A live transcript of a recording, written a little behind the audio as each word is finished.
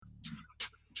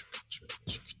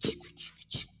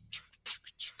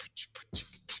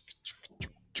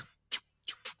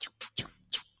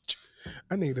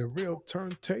I need a real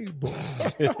turntable.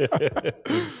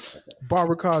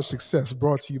 Barber College Success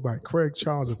brought to you by Craig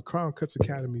Charles of Crown Cuts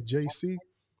Academy JC,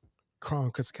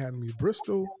 Crown Cuts Academy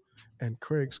Bristol, and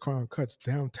Craig's Crown Cuts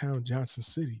downtown Johnson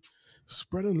City.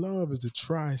 Spreading love is the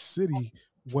Tri-City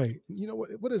way. You know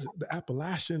what? What is it? The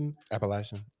Appalachian,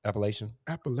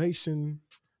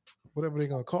 whatever they're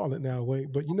gonna call it now way.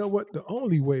 But you know what? The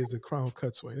only way is the Crown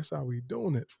Cuts way. That's how we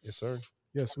doing it. Yes, sir.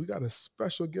 Yes, we got a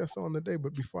special guest on today.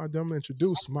 But before I do, I'm gonna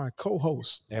introduce my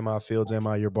co-host. Am I Fields? Am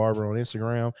I your barber on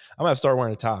Instagram? I'm gonna start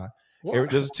wearing a tie.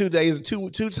 There's 2 days, two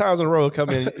times in a row come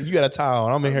in. You got a tie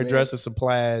on. I'm in here dressed in some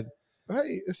plaid.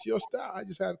 Hey, it's your style. I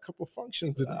just had a couple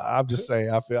functions today. I'm just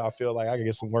saying. I feel like I can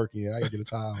get some work in. I can get a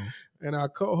tie on. And our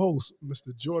co-host,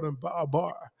 Mr. Jordan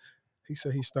Barbar, he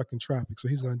said he's stuck in traffic, so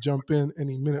he's gonna jump in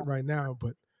any minute right now.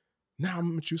 But now I'm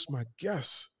gonna introduce my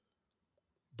guest,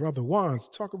 Brother Wanza.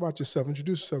 Talk about yourself.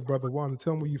 Introduce yourself, Brother Wanza.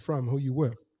 Tell me where you from, who you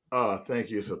with. Thank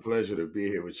you. It's a pleasure to be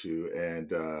here with you. And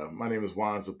my name is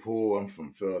Wanza Poole. I'm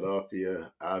from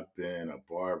Philadelphia. I've been a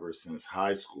barber since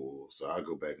high school. So I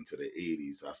go back into the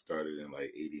 80s. I started in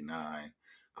like 89,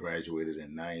 graduated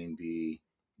in 90,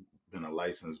 been a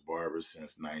licensed barber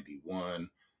since 91,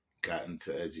 got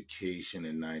into education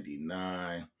in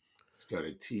 99,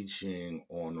 started teaching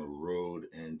on the road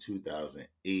in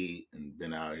 2008, and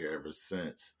been out here ever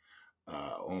since.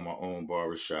 On my own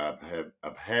barbershop.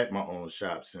 I've had my own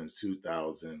shop since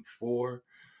 2004,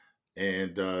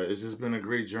 and it's just been a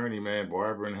great journey, man.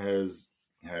 Barbering has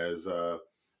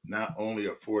not only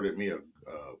afforded me a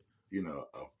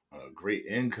great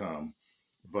income,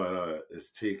 but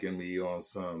it's taken me on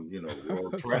some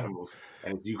world travels,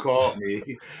 as you called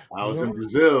me. I was in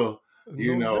Brazil,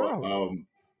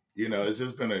 it's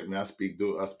just been I speak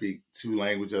 2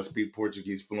 languages. I speak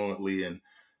Portuguese fluently, and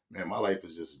man, my life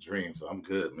is just a dream. So I'm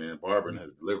good, man. Barbering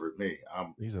has delivered me.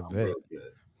 He's a I'm vet. real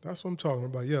good. That's what I'm talking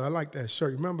about. Yeah, I like that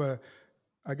shirt. Remember,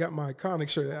 I got my iconic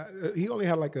shirt. He only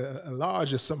had like a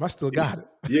large or something. I still got it.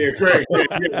 Yeah, correct.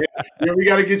 Yeah, we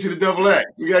got to get you the double X.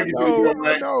 We got to get you the double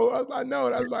X. I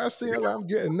know. I seen it. I'm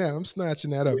getting that. I'm snatching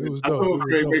that up. It was I dope. told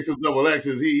Craig make some double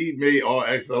X's. He made all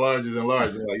extra larges and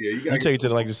larges. Like, yeah, you got to take it to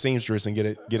like the seamstress and get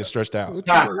it stretched out.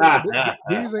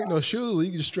 These ain't no shoes.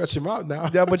 You can stretch them out now.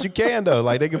 Yeah, but you can though.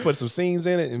 Like they can put some seams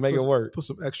in it and make it work. Put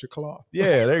some extra cloth.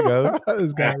 Yeah, there you go.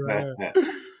 This guy right here.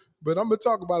 But I'm gonna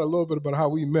talk about a little bit about how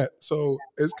we met. So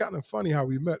it's kind of funny how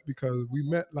we met, because we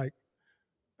met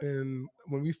and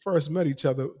when we first met each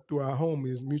other through our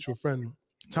homies, mutual friend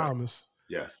Thomas.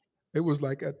 Yes. It was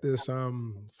like at this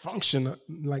function,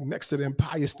 like next to the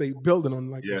Empire State Building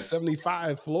on like the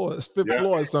 75 floors, 5th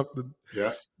floor or something.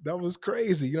 Yeah. That was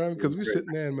crazy, you know, because we're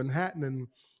sitting there in Manhattan, and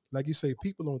like you say,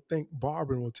 people don't think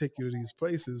barbering will take you to these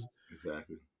places.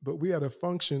 Exactly. But we had a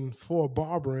function for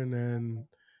barbering, and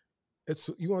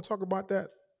you want to talk about that?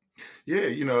 Yeah,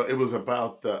 it was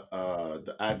about the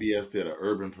IBS did an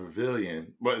urban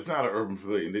pavilion, but it's not an urban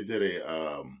pavilion. They did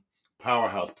a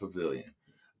powerhouse pavilion,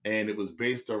 and it was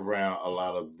based around a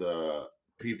lot of the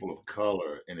people of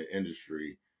color in the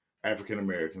industry, African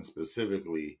Americans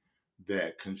specifically,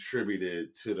 that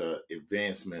contributed to the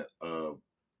advancement of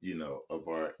of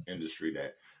our industry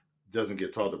that doesn't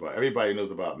get talked about. Everybody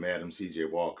knows about Madam C.J.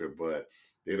 Walker, but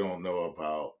they don't know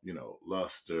about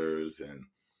Lusters and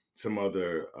some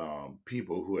other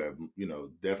people who have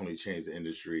definitely changed the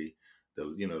industry.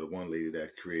 The one lady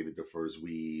that created the first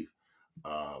weave,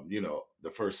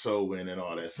 the first sew-in and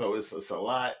all that. So it's a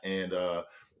lot, and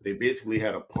they basically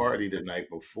had a party the night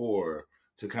before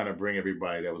to kind of bring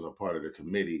everybody that was a part of the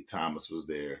committee. Thomas was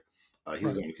there. He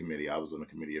was on the committee. I was on the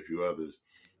committee. A few others.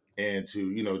 And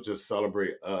to just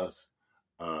celebrate us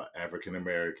African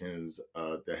Americans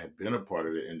that had been a part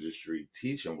of the industry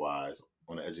teaching wise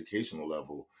on an educational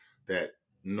level that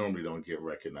normally don't get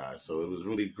recognized. So it was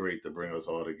really great to bring us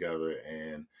all together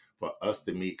and for us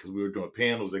to meet, because we were doing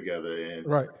panels together, and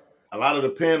a lot of the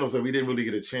panels that we didn't really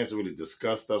get a chance to really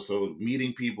discuss stuff. So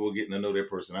meeting people, getting to know their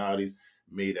personalities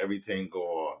made everything go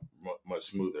off much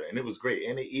smoother. And it was great.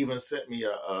 And they even sent me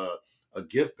a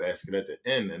gift basket at the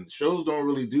end, and shows don't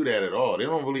really do that at all. They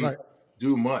don't really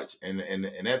do much, and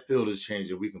that field is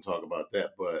changing. We can talk about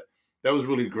that, but that was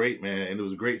really great, man. And it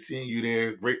was great seeing you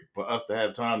there. Great for us to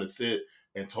have time to sit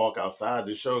and talk outside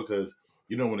the show, because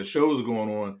when the show is going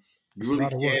on, you really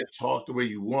can't talk the way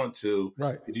you want to,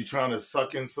 right? Because you're trying to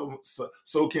soak in so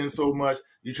much.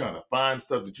 You're trying to find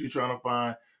stuff that you're trying to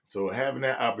find. So having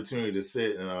that opportunity to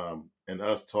sit and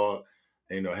us talk,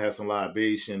 and have some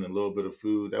libation and a little bit of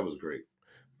food, that was great.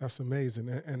 That's amazing,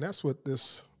 and that's what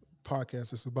this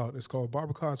podcast is about. It's called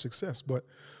Barber College Success. But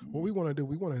what we want to do,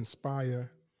 we want to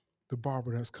inspire the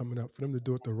barber that's coming up, for them to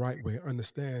do it the right way,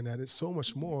 understand that it's so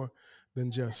much more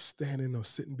than just standing or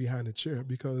sitting behind a chair,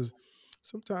 because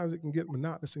sometimes it can get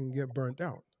monotonous and get burnt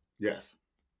out. Yes.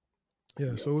 Yeah,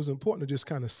 Yeah. so it was important to just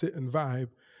kind of sit and vibe.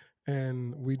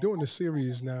 And we're doing a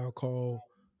series now called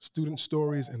Student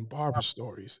Stories and Barber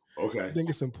Stories. I Okay. think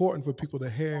it's important for people to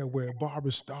hear where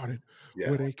barbers started, Yeah.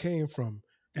 where they came from,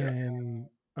 Yeah. and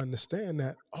understand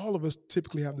that all of us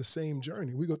typically have the same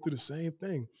journey. We go through the same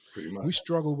thing. Pretty We much.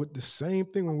 struggled with the same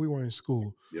thing when we were in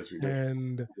school. Yes, we did.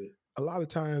 And a lot of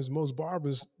times, most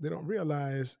barbers, they don't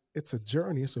realize it's a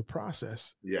journey, it's a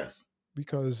process, Yes.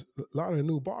 because a lot of the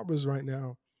new barbers right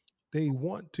now, they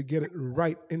want to get it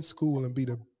right in school and be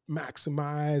the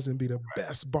maximize and be the Right.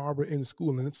 best barber in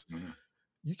school. And it's, Mhm.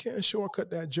 you can't shortcut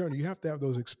that journey. You have to have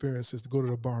those experiences to go to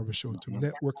the barber show, to Mhm.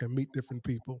 network and meet different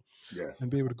people, Yes.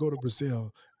 and be able to go to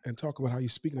Brazil and talk about how you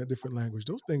speak in a different language.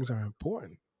 Those things are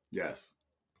important. Yes.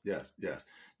 Yes. Yes.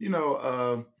 You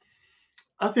know,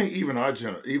 I think even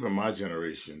even my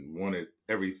generation wanted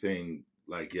everything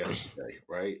like yesterday,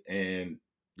 right? And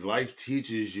life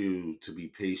teaches you to be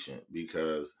patient,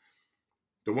 because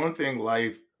the one thing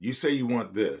life, you say you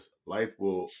want this, life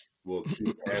will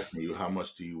keep asking you, how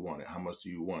much do you want it? How much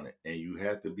do you want it? And you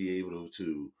have to be able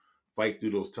to fight through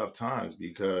those tough times,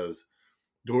 because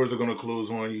doors are going to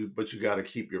close on you, but you got to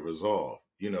keep your resolve,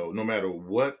 no matter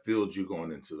what field you're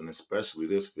going into, and especially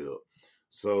this field.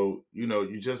 So,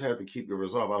 you just have to keep your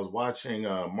resolve. I was watching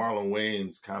Marlon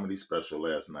Wayne's comedy special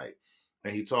last night,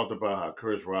 and he talked about how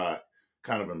Chris Rock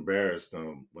kind of embarrassed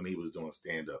him when he was doing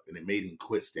stand up, and it made him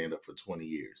quit stand up for 20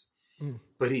 years. Mm.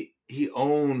 But he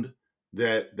owned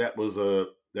that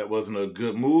wasn't a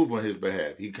good move on his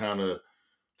behalf. He kind of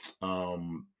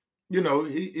um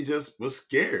he just was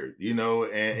scared, and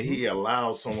Hmm. he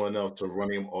allowed someone else to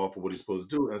run him off of what he's supposed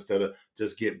to do instead of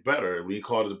just get better. When he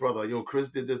called his brother, like, yo,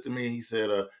 Chris did this to me, he said,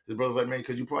 his brother's like, man,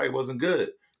 because you probably wasn't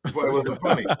good, you probably wasn't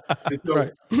funny. And so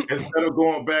Right. instead of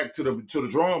going back to the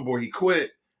drawing board, he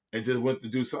quit and just went to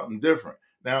do something different.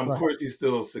 Now, of Right. course, he's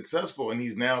still successful, and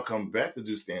he's now come back to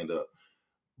do stand-up.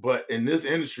 But in this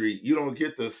industry, you don't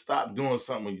get to stop doing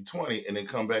something when you're 20 and then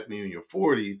come back when you're in your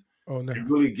 40s Oh, no. and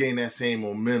really gain that same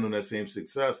momentum, that same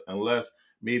success, unless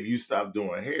maybe you stop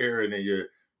doing hair and then you're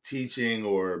teaching,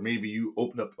 or maybe you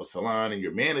open up a salon and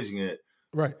you're managing it,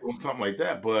 Right. or something like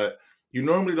that. But you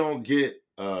normally don't get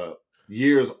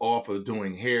years off of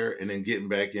doing hair and then getting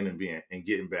back in and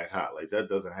getting back hot. Like, that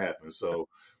doesn't happen. So,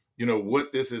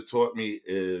 what this has taught me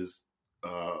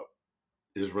uh,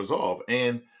 is resolve.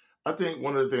 And I think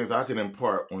one of the things I can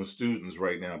impart on students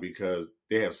right now, because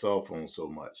they have cell phones so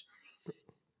much.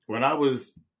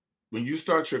 When you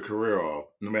start your career off,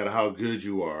 no matter how good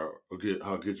you are or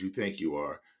how good you think you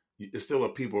are, it's still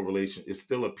a it's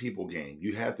still a people game.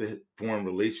 You have to form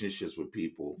relationships with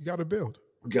people. You got to build.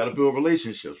 You got to build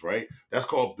relationships, right? That's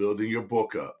called building your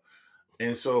book up.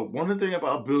 And so one of the things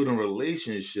about building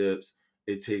relationships,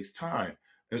 it takes time.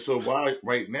 And so why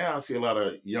right now I see a lot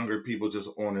of younger people just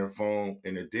on their phone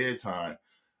in their dead time.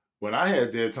 When I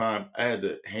had dead time, I had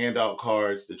to hand out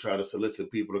cards to try to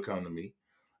solicit people to come to me.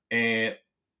 And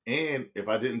if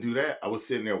I didn't do that, I was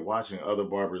sitting there watching other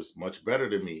barbers much better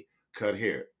than me cut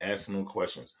hair, asking them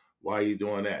questions. Why are you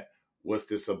doing that? What's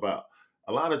this about?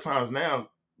 A lot of times now,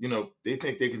 they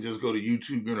think they can just go to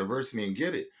YouTube University and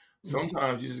get it. Mm.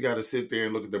 Sometimes you just got to sit there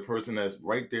and look at the person that's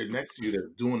right there next to you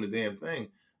that's doing the damn thing,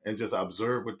 and just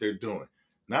observe what they're doing.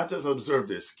 Not just observe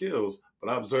their skills,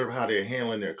 but observe how they're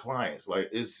handling their clients. Like,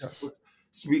 Yes.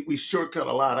 we shortcut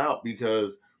a lot out,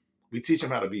 because we teach them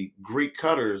how to be great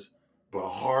cutters, but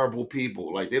horrible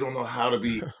people. Like, they don't know how to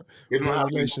be. They don't know Build how to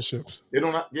be. relationships. They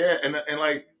don't. Yeah, and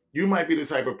like, you might be the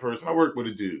type of person. I work with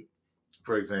a dude,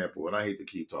 for example, and I hate to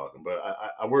keep talking, but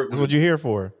I work That's with a what you're here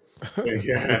for.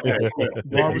 yeah. Thank Barber you,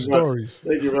 brother. stories.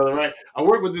 Thank you, brother. Right. I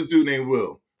work with this dude named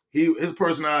Will. His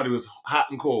personality was hot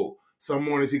and cold. Some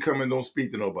mornings he come in, don't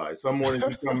speak to nobody. Some mornings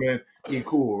he come in, he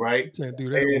cool, right? You can't do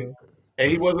that, And Will.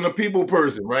 he wasn't a people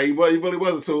person, right? He really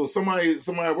wasn't. So somebody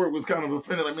at work was kind of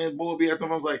offended, like, man, boy, be at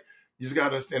them. I was like, you just gotta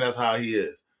understand that's how he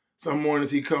is. Some mornings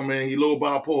he come in, he low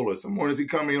bipolar. Some mornings he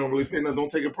come in, he don't really say nothing,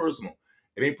 don't take it personal.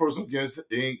 It ain't personal against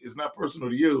it's not personal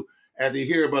to you. After you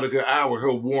hear about a good hour,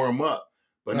 he'll warm up.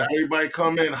 But not Right. everybody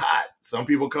come in hot. Some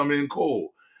people come in cold.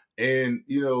 And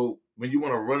when you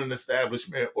want to run an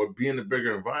establishment or be in a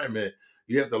bigger environment,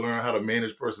 you have to learn how to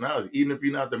manage personalities. Even if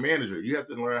you're not the manager, you have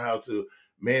to learn how to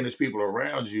manage people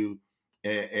around you,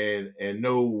 and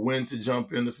know when to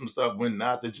jump into some stuff, when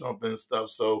not to jump into stuff.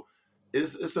 So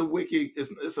it's a wicked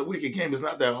game. It's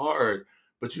not that hard,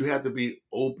 but you have to be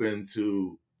open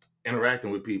to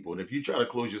interacting with people. And if you try to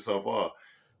close yourself off,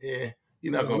 yeah,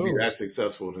 you're You're not gonna going to be that lose.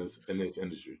 successful in this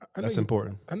industry. I know That's you.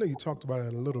 important. I know you talked about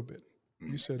it a little bit.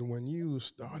 You Mm. said when you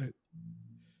started,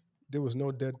 there was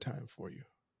no dead time for you.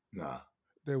 Nah.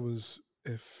 There was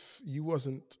if you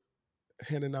wasn't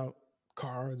handing out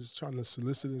cards, just trying to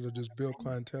solicit it or just build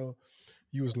clientele,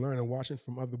 you was learning, watching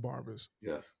from other barbers.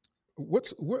 Yes.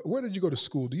 Where did you go to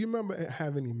school? Do you remember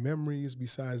have any memories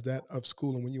besides that of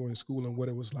school and when you were in school and what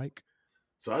it was like?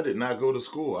 So I did not go to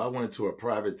school. I went to a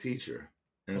private teacher,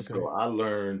 and Okay, so I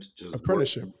learned just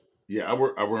apprenticeship. working. Yeah,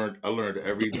 I learned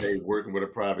every day working with a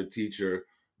private teacher,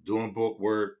 doing book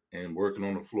work, and working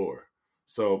on the floor.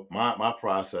 So my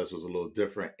process was a little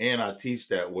different, and I teach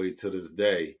that way to this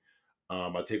day.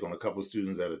 I take on a couple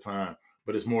students at a time,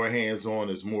 but it's more hands on.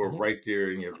 It's more Mhm. right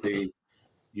there in your face.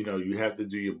 You have to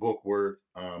do your book work,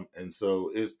 and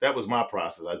so that was my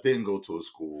process. I didn't go to a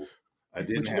school. I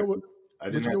didn't But you have know what? to. I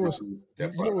But didn't you have know to what's do you,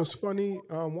 that you know process. what's funny,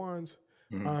 Wands?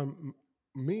 Mhm. Um,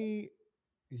 me,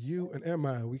 you, and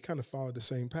Emma, we kind of followed the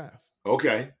same path.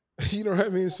 Okay. You know what I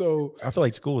mean? So I feel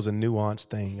like school is a nuanced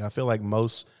thing. I feel like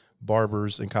most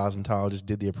barbers and cosmetologists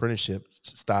did the apprenticeship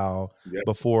style Yeah.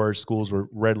 before schools were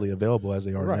readily available as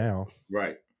they are right. now.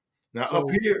 Right. Now So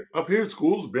up here,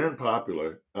 schools been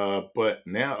popular, but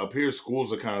now up here,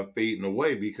 schools are kind of fading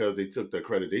away because they took the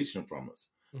accreditation from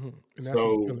us. and that's in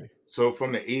So, Philly. so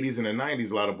from the '80s and the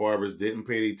 '90s, a lot of barbers didn't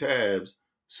pay their tabs.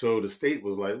 So the state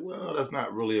was like, "Well, that's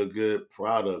not really a good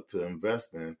product to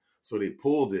invest in." So they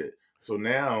pulled it. So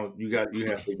now you have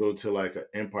to go to like an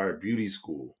Empire Beauty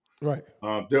School. Right.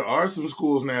 There are some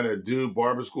schools now that do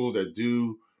barber schools that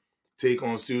do take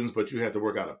on students, but you have to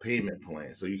work out a payment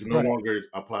plan. So you can no Right. longer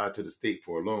apply to the state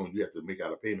for a loan. You have to make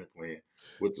out a payment plan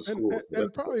with the And school. and, So and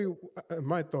that's probably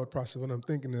my thought process when I'm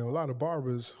thinking there are a lot of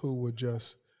barbers who were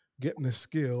just getting the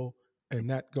skill and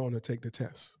not going to take the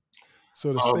test.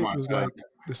 So oh my God.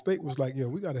 the state was like, yeah,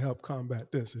 we got to help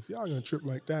combat this. If y'all gonna trip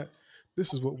like that,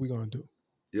 this is what we're gonna do.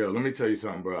 Yo, let me tell you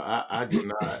something, bro. I did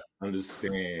not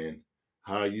understand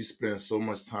how you spend so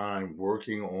much time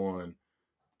working on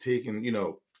taking,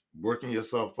 working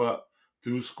yourself up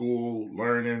through school,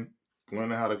 learning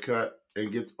how to cut,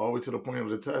 and get all the way to the point of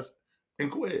the test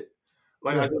and quit.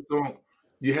 Like I Yeah, just don't.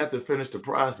 You have to finish the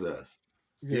process,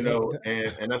 yeah.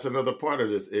 That and that's another part of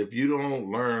this. If you don't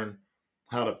learn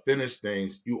how to finish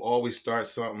things, you always start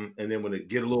something, and then when it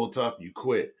get a little tough, you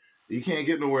quit. You can't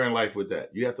get nowhere in life with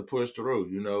that. You have to push through.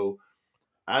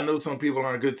 I know some people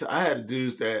aren't good. I had a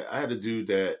dude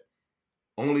that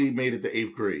only made it to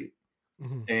eighth grade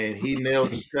mhm. and he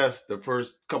nailed the test the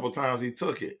first couple times he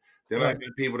took it. Then I Right,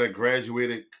 got people that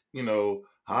graduated,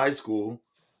 high school,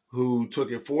 who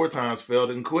took it four times,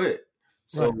 failed, and quit.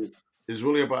 So right. it's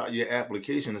really about your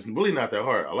application. It's really not that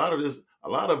hard. A lot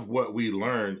of what we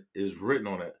learn is written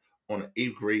on an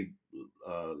eighth grade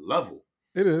level.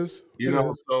 It is. It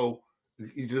is. So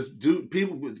you just do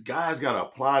people with guys got to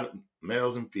apply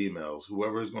males and females,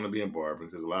 whoever is going to be in barbering,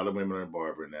 because a lot of women are in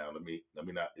barbering now. Let me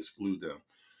not exclude them.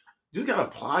 You gotta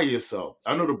apply yourself.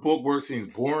 I know the book work seems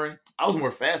boring. I was more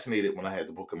fascinated when I had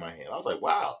the book in my hand. I was like,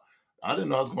 wow, I didn't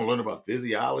know I was gonna learn about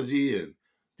physiology and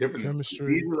different Chemistry.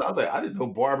 diseases. I was like, I didn't know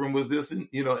barbering was this Yes.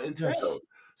 entailed.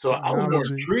 So I was more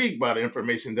Technology. intrigued by the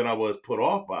information than I was put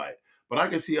off by it. But I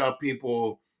can see how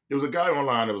there was a guy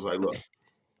online that was like, look,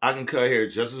 I can cut hair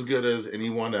just as good as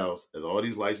anyone else, as all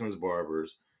these licensed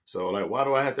barbers. So like, why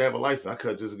do I have to have a license? I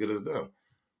cut just as good as them.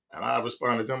 And I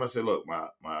responded to them. I said, look, my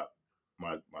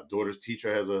daughter's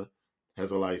teacher has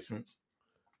a license.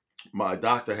 My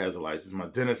doctor has a license. My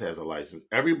dentist has a license.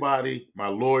 Everybody, my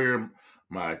lawyer,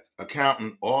 my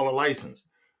accountant, all a license.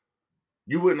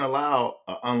 You wouldn't allow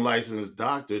an unlicensed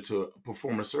doctor to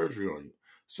perform a surgery on you.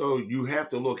 So you have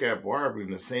to look at barbering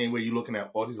the same way you're looking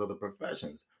at all these other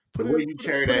professions. The Put way it you put it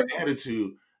carry put that it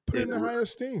attitude put it is, in high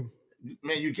esteem.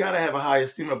 man, you got to have a high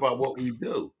esteem about what we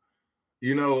do.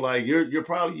 Like you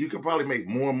could probably make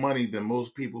more money than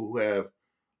most people who have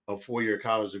a 4-year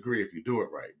college degree if you do it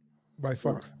right. By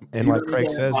So, far. And you like know Craig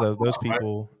what I'm says, saying? those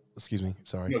people, excuse me,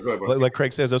 sorry. No, go ahead, bro. Like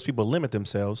Craig says, those people limit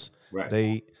themselves. Right.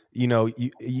 They,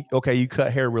 okay, you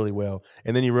cut hair really well.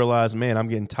 And then you realize, man, I'm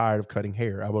getting tired of cutting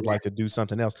hair. I would Right. like to do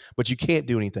something else. But you can't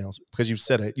do anything else because you've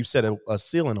set a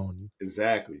ceiling on you.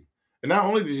 Exactly. And not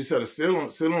only did you set a ceiling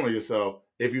on yourself,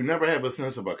 if you never have a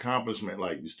sense of accomplishment,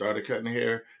 like you started cutting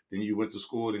hair, then you went to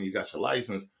school, then you got your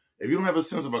license. If you don't have a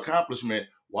sense of accomplishment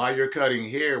while you're cutting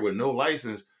hair with no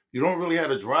license, you don't really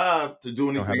have a drive to do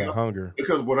You don't have anything that else. hunger.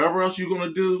 Because whatever else you're going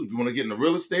to do, if you want to get into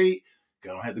real estate,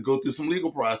 you're going to have to go through some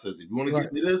legal process. If you want to get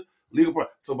Right. into this, legal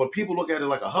process. So, but people look at it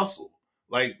like a hustle,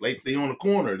 like they on the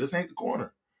corner. This ain't the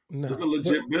corner. This is a No. But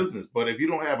legit business. But if you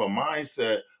don't have a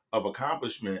mindset of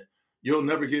accomplishment, you'll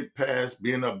never get past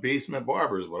being a basement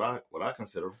barber is what I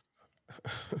consider.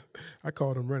 I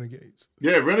call them renegades.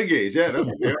 Yeah, renegades. Yeah, that's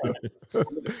what they are.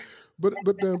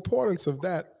 but the importance of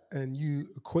that and you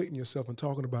equating yourself and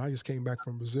talking about I just came back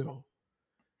from Brazil.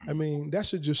 I mean, that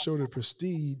should just show the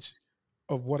prestige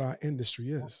of what our industry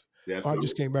is. Yeah, Or I just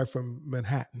absolutely. came back from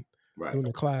Manhattan Right. doing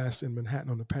a class in Manhattan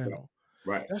on the Right. panel.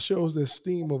 Right. That shows the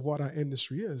esteem of what our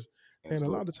industry is. And a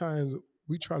Absolutely. lot of times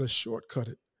we try to shortcut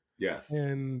it. Yes.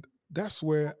 And that's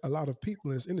where a lot of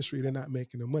people in this industry, they're not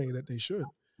making the money that they should.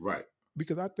 Right.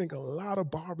 Because I think a lot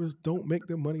of barbers don't make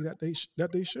the money that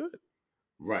they should.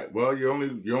 Right. Well, you're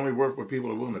only worth what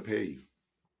people are willing to pay you.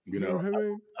 You You know know, what I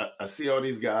mean? I see all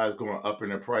these guys going up in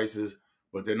their prices,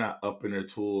 but they're not up in their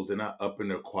tools. They're not up in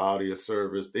their quality of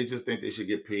service. They just think they should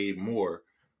get paid more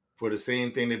for the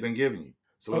same thing they've been giving you.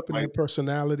 So Up it's in like, their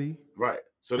personality, right.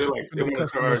 So they're like, up in they their want to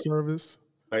customer charge service.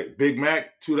 like Big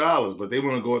Mac $2, but they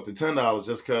want to go up to $10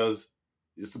 just because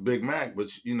it's a Big Mac. But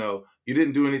you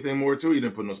didn't do anything more to it. You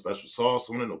didn't put no special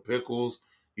sauce on it, no pickles.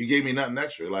 You gave me nothing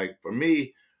extra. Like for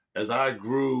me, as I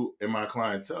grew in my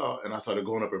clientele and I started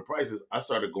going up in prices, I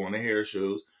started going to hair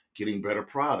shows, getting better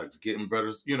products, getting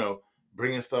better,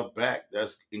 bringing stuff back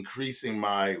that's increasing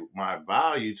my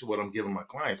value to what I'm giving my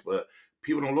clients. But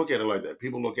people don't look at it like that.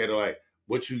 People look at it like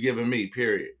what you giving me,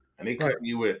 period. And they cut Right.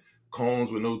 you with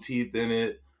combs with no teeth in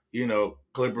it,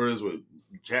 clippers with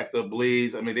jacked up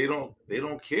blades. I mean, they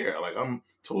don't care. Like I'm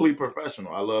totally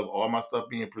professional. I love all my stuff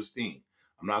being pristine.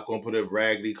 I'm not gonna put a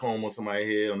raggedy comb on somebody's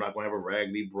head. I'm not gonna have a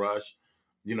raggedy brush.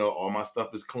 All my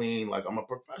stuff is clean. Like I'm a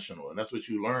professional, and that's what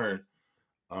you learn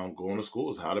going to school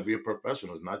is how to be a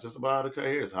professional. It's not just about how to cut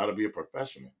hair; it's how to be a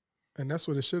professional. And that's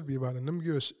what it should be about. And let me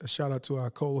give a shout out to our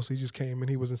co-host. He just came in.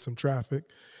 He was in some traffic.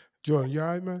 Jordan, you all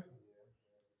right, man?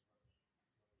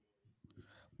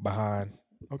 Behind.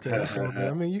 Okay, that's all good.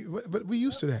 I mean, but we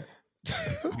used to that. We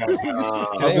used to I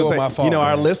was ain't gonna say, my fault,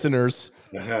 our man. listeners,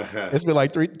 it's been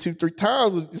like three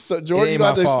times. So It Jordan, you ain't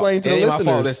got my to fault. explain to It the ain't my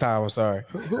fault listeners. this time. I'm sorry.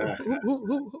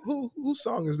 Whose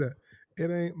song is that? It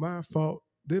ain't my fault.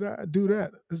 Did I do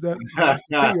that? Is that me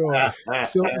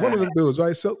or one of them dudes,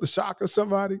 right? Silk the Shock or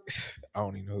somebody? I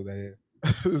don't even know who that is.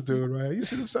 This dude, right? You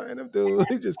see them saying them dude?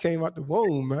 He just came out the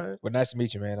womb, man. But nice to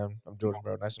meet you, man. I'm Jordan,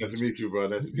 bro. Nice to Nice meet to you. meet you, bro.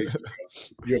 Nice to meet you,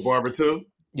 bro. You a barber too?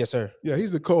 Yes, sir. Yeah,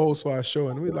 he's the co-host for our show,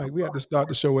 and we had to start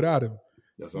the show without him.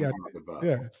 That's what I'm talking about.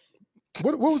 Yeah.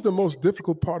 What was the most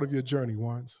difficult part of your journey,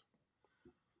 Wanza?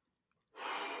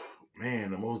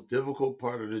 Man, the most difficult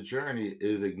part of the journey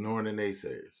is ignoring the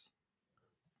naysayers.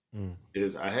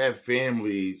 Is I have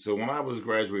family. So when I was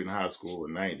graduating high school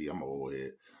in '90, I'm an old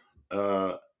head.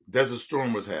 Desert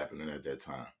Storm was happening at that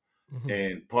time. Mm-hmm.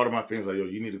 And part of my thing is like, yo,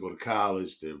 you need to go to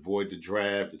college to avoid the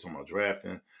draft. They're talking about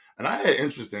drafting. And I had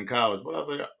interest in college, but I was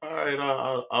like, all right,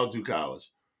 I'll do college.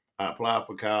 I applied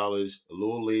for college a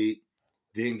little late.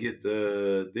 Didn't get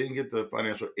the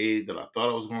financial aid that I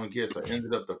thought I was going to get. So I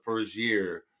ended up the first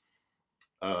year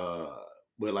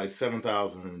with like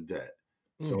 $7,000 in debt.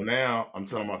 So now I'm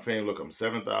telling my family, look, I'm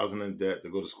 $7,000 in debt to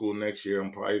go to school next year.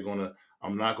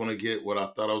 I'm not gonna get what I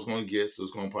thought I was gonna get. So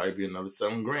it's gonna probably be another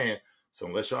 $7,000. So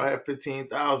unless y'all have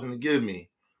 $15,000 to give me,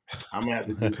 I'm gonna have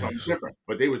to do something different.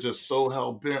 But they were just so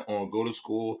hell bent on go to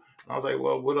school. And I was like,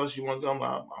 well, what else you want to do? I'm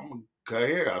gonna cut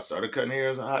hair. I started cutting hair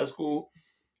in high school.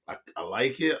 I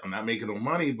like it. I'm not making no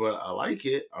money, but I like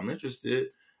it. I'm interested.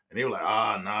 And they were like,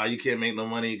 nah, you can't make no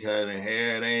money cutting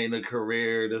hair. It ain't a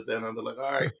career, this, that, and I'm like, all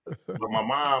right. But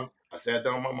I sat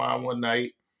down with my mom one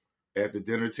night at the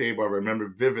dinner table. I remember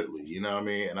vividly, you know what I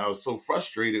mean? And I was so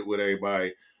frustrated with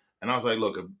everybody. And I was like,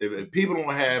 look, if people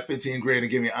don't have $15,000 to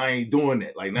give me, I ain't doing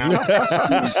it. Like now,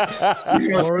 you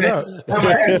know what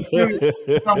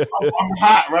I'm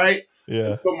hot, right?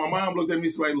 Yeah. So my mom looked at me,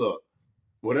 she's like, look,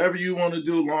 whatever you want to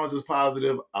do, as long as it's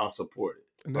positive, I'll support it.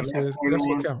 And that's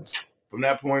what counts. From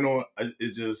that point on,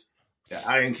 it's just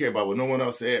I didn't care about what no one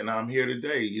else said, and I'm here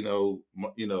today.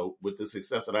 With the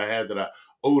success that I had, that I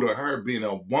owe to her being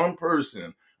a one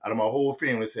person out of my whole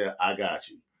family said, "I got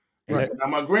you." Right. Now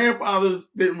my grandfathers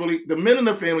didn't really. The men in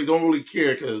the family don't really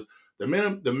care because the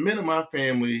men in my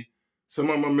family, some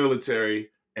of them are military,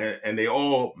 and they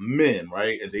all men,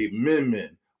 right? And they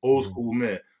men, old school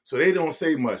men. So they don't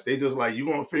say much. They just like, you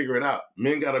gonna figure it out.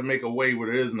 Men got to make a way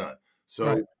where there is none.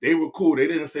 So they were cool. They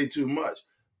didn't say too much.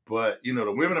 But,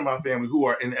 the women in my family who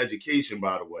are in education,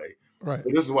 by the way, so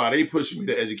this is why they push me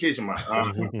to education. My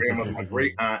aunt, my grandmother, my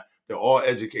great aunt, they're all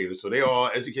educators. So they all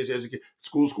education,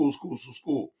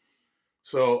 school.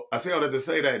 So I say all that to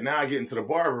say that now I get into the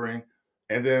barbering,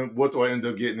 and then what do I end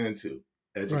up getting into?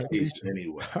 Education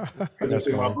anyway. Because it's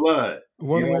in my blood.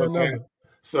 One way or another.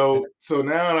 So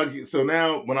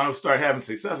now when I start having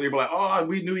success, they be like, "Oh,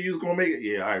 we knew you was gonna make it."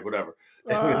 Yeah, all right, whatever.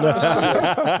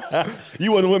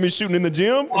 You wasn't with me shooting in the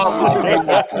gym?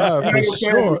 For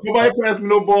sure. Nobody passed me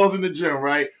no balls in the gym,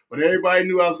 right? But everybody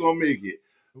knew I was gonna make it.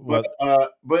 Well,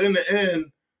 But in the end,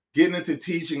 getting into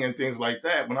teaching and things like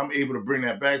that, when I'm able to bring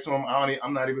that back to them,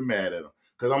 I'm not even mad at them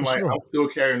because I'm For like sure. I'm still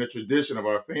carrying the tradition of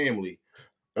our family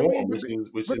I mean, on, which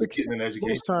but is the key, getting an education.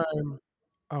 most time,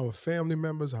 our family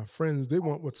members, our friends, they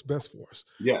want what's best for us.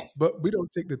 Yes, But we don't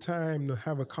take the time to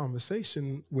have a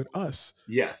conversation with us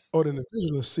yes, or the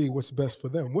individual to see what's best for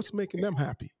them. What's making them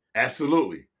happy?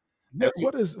 absolutely,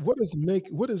 What absolutely,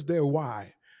 what is their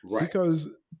why? right. Because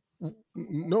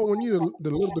knowing you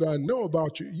the little bit I know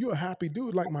about you, you're a happy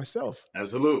dude like myself.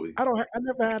 Absolutely. I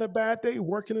never had a bad day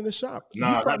working in the shop. You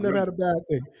Nah, not probably never really. had a bad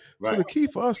day. So Right. the key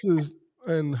for us is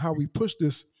and how we push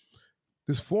this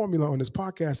formula on this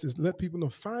podcast is let people know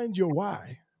find your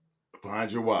why.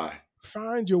 Find your why.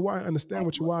 Find your why, understand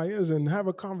what your why is, and have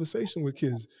a conversation with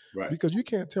kids. Right. Because you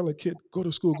can't tell a kid, go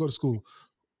to school, go to school.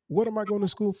 What am I going to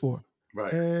school for?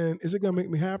 Right. And is it going to make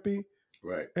me happy?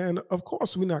 Right. And of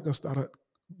course, we're not going to start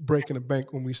breaking the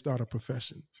bank when we start a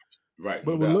profession. Right.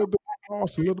 But No with a doubt. little bit of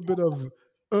loss, a little bit of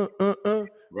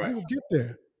Right. we'll get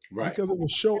there Right. because it will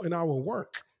show in our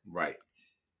work. Right.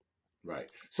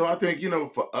 Right. So I think,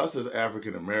 for us as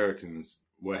African Americans,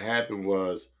 what happened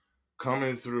was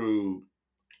coming through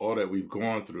all that we've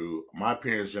gone through, my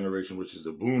parents' generation, which is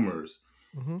the boomers,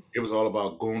 Mm-hmm. it was all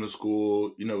about going to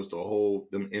school, it's the whole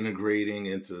them integrating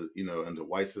into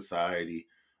white society.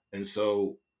 And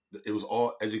so it was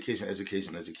all education,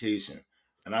 education, education.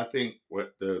 And I think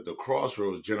what the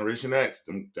crossroads, Generation X,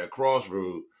 that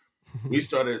crossroad, we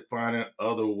started finding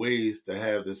other ways to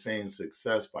have the same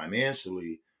success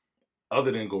financially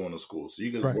other than going to school. So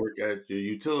you could Right. work at your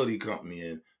utility company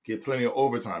and get plenty of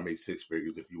overtime, make six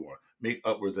figures if you want, make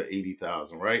upwards of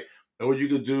 80,000, right? Or you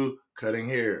could do cutting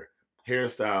hair,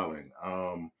 hairstyling,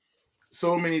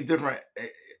 so many different,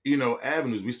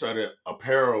 avenues. We started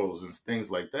apparels and things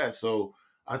like that. So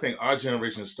I think our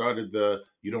generation started the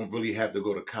you don't really have to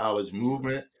go to college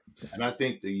movement. And I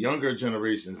think the younger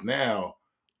generations now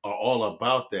are all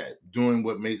about that, doing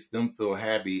what makes them feel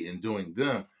happy and doing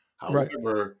them. Right.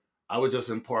 However, I would just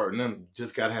impart on them, you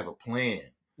just got to have a plan.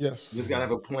 Yes. You just got to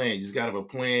have a plan. You just got to have a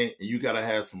plan, and you got to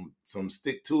have some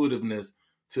stick to itiveness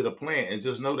to the plan, and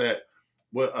just know that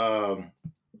what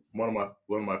one of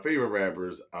my favorite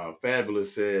rappers,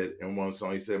 Fabulous, said in one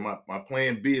song. He said, "My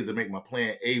plan B is to make my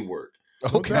plan A work." No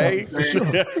doubt. okay. For sure.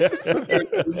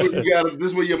 This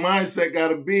is where your mindset got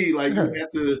to be. Like you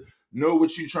have to know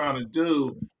what you're trying to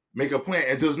do, make a plan,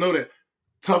 and just know that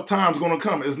tough times gonna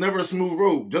come. It's never a smooth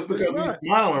road. Just It's because we not.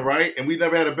 smiling, right, and we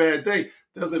never had a bad day,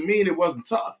 doesn't mean it wasn't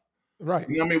tough. Right.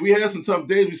 You know what I mean? We had some tough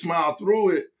days. We smiled through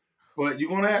it, but you're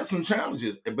gonna have some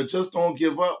challenges. But just don't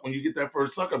give up when you get that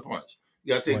first sucker punch.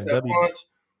 You gotta take Well, that punch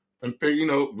and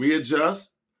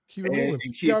readjust Keep it and, moving. and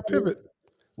You keep got to moving. pivot.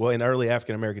 Well, in early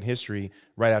African American history,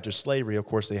 right after slavery, of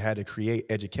course, they had to create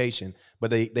education,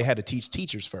 but they had to teach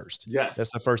teachers first. Yes.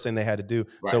 That's the first thing they had to do.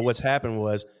 Right. So what's happened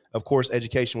was, of course,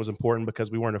 education was important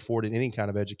because we weren't afforded any kind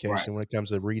of education Right. when it comes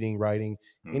to reading, writing,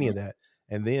 any of that.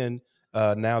 And then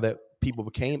now that people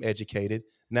became educated,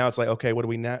 now it's like, okay, what do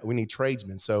we now? We need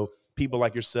tradesmen. So people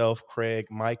like yourself, Craig,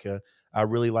 Micah, I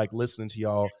really like listening to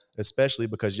y'all, especially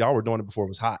because y'all were doing it before it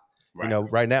was hot. Right.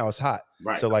 Right now it's hot.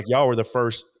 Right. So like y'all were the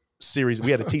first series. We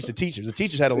had to teach the teachers. The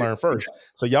teachers had to learn first.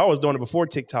 Yes. So y'all was doing it before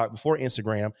TikTok, before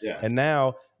Instagram. Yes. And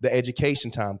now the education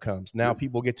time comes. Now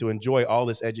people get to enjoy all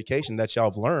this education that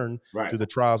y'all have learned Right. through the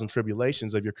trials and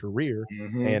tribulations of your career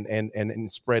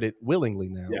and spread it willingly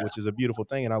now, Yeah. which is a beautiful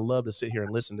thing. And I love to sit here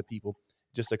and listen to people,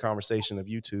 just a conversation of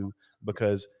you two,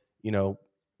 because,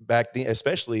 back then,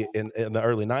 especially in the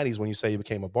early 90s, when you say you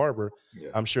became a barber,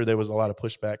 Yes. I'm sure there was a lot of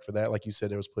pushback for that. Like you said,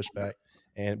 there was pushback.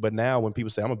 But now when people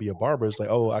say I'm gonna be a barber, it's like,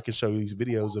 oh, I can show you these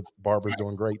videos of barbers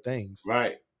doing great things.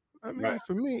 Right. I mean, Right.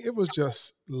 for me, it was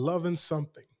just loving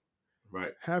something.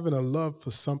 Right. Having a love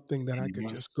for something that I could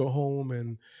Mhm. just go home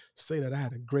and say that I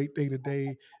had a great day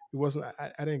today. It wasn't,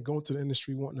 I didn't go into the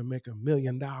industry wanting to make $1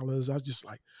 million. I was just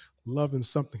like loving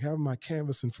something, having my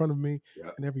canvas in front of me.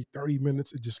 Yep. And every 30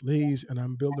 minutes, it just lays and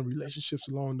I'm building relationships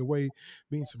along the way,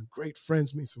 meeting some great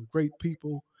friends, meeting some great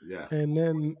people. Yes. And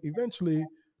then eventually,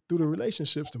 through the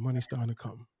relationships, the money started to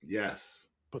come. Yes.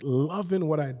 But loving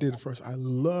what I did first. I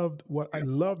loved what I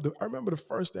loved. I remember the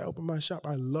first day I opened my shop,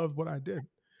 I loved what I did.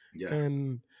 Yes.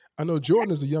 And I know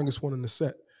Jordan is the youngest one in the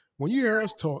set. When you hear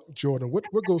us talk, Jordan, what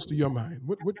goes to your mind?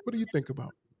 What do you think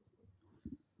about?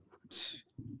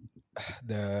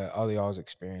 All y'all's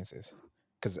experiences,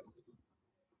 because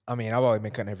I mean, I've only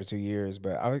been cutting hair for 2 years,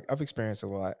 but I've experienced a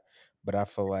lot. But I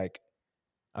feel like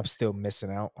I'm still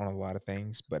missing out on a lot of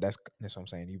things. But that's what I'm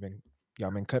saying.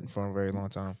 Y'all been cutting for a very long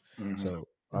time, Mm-hmm. so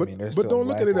I mean, But there's but still I'm don't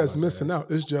look at it lacking as on certain missing areas.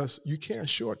 out. It's just you can't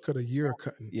shortcut a year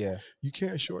cutting. Yeah, You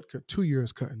can't shortcut 2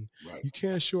 years cutting. Right, You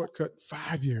can't shortcut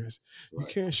 5 years. You right,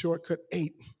 can't shortcut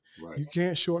 8. right. You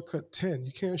can't shortcut 10.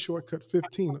 You can't shortcut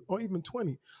 15 or even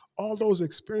 20. All those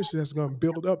experiences that's going to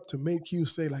build up to make you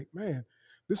say, like, man,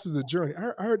 this is a journey.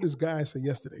 I heard this guy say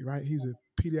yesterday, right? He's a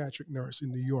pediatric nurse in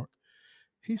New York.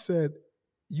 He said,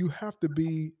 you have to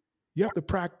be, you have to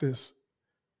practice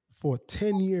for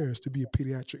 10 years to be a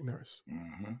pediatric nurse.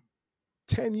 Mm-hmm.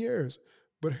 10 years.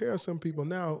 But here are some people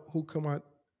now who come out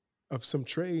of some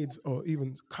trades or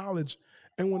even college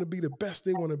and want to be the best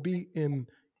they want to be in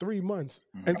 3 months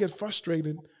and Mm-hmm. get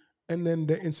frustrated. And then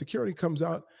the insecurity comes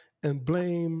out and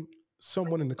blame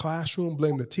someone in the classroom,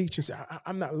 blame the teacher, say,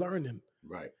 I'm not learning.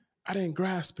 Right, I didn't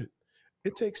grasp it.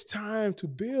 It takes time to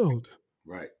build.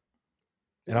 right.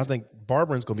 And I think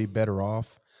barbering's going to be better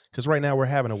off because right now we're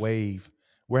having a wave.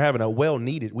 We're having a we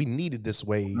needed this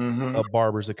wave Mm-hmm. of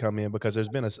barbers to come in because there's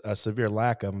been a severe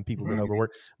lack of them. People have been Mhm.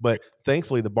 overworked. But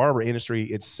thankfully, the barber industry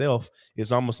itself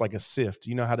is almost like a sift.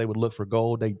 You know how they would look for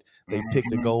gold? They pick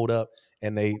the Mm-hmm. gold up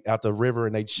and they out the river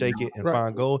and they'd shake it and Right.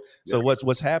 find gold. Yeah. So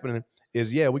what's happening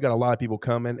is, yeah, we got a lot of people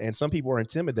coming and some people are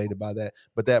intimidated by that.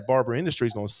 But that barber industry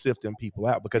is going to sift them people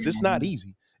out because it's not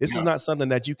easy. This is No. not something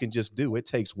that you can just do. It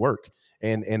takes work.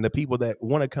 And the people that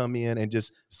want to come in and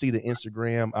just see the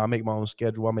Instagram, I'll make my own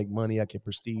schedule, I'll make money, I can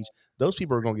prestige, those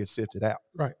people are going to get sifted out.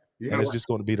 Right. You And know, it's just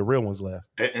going to be the real ones left.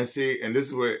 and see, and this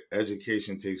is where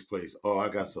education takes place. Oh, I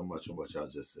got so much on what y'all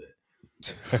just said.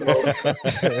 So,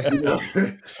 you know,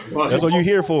 That's what you're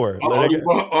here for.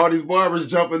 all these barbers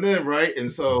jumping in, right? And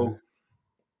so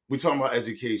we're talking about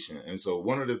education. And so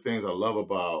one of the things I love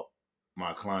about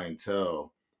my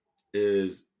clientele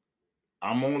is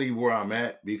I'm only where I'm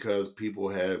at because people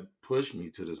have pushed me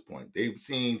to this point. They've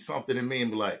seen something in me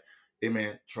and be like, hey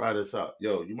man, try this out.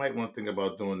 Yo, you might want to think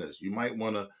about doing this. You might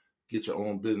want to get your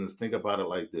own business. Think about it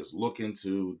like this. Look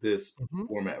into this Mhm.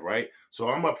 format, right? So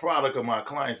I'm a product of my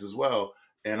clients as well,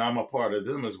 and I'm a part of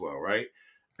them as well, right?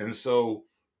 And so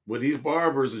with these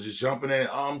barbers are just jumping in,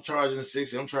 oh, I'm charging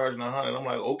 60, I'm charging 100. I'm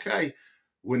like, okay,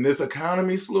 when this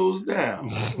economy slows down,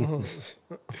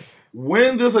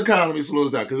 when this economy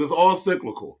slows down, because it's all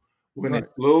cyclical, when Right. it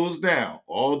slows down,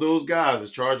 all those guys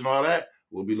that's charging all that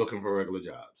will be looking for regular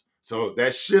jobs. So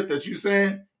that shit that you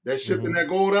saying, that shipping that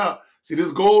gold out. See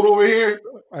this gold over here?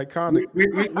 Iconic.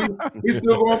 We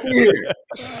still gonna be here.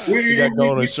 You got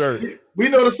gold on his shirt. We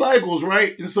know the cycles,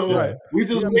 right? And so Right. we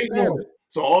just We waiting understand on it. it.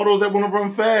 So all those that want to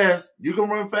run fast, you can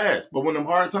run fast. But when them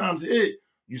hard times hit,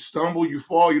 you stumble, you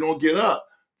fall, you don't get up.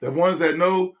 The ones that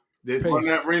know that run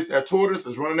that Pace. race, that tortoise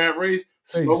is running that race,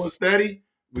 slow and Pace. steady,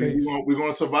 Pace. we're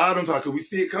gonna survive them because we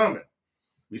see it coming.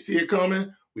 We see it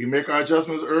coming. We make our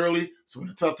adjustments early. So when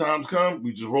the tough times come,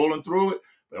 we just rolling through it.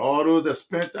 But all those that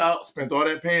spent all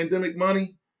that pandemic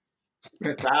money,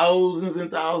 spent thousands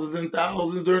and thousands and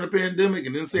thousands during the pandemic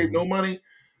and then saved no money.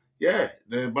 Yeah.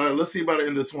 Then let's see by the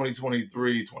end of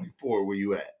 2023, 24, where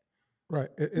you at. Right.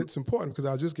 It's important because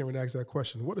I was just getting ready to ask that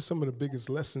question. What are some of the biggest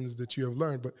lessons that you have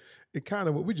learned? But it kind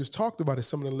of what we just talked about is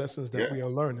some of the lessons that Yeah. we are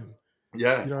learning.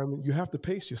 Yeah. You know what I mean? You have to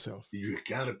pace yourself. You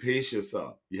gotta pace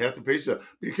yourself. You have to pace yourself.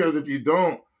 Because if you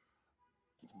don't,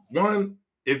 one,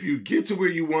 if you get to where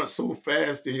you want so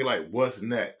fast, then you're like, what's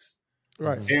next?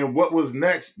 Right. And what was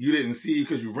next, you didn't see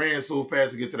because you ran so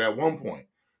fast to get to that one point.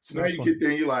 So now Not you funny. get there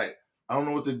and you're like, I don't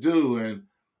know what to do. And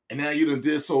now you done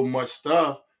did so much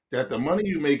stuff that the money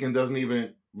you're making doesn't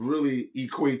even really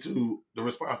equate to the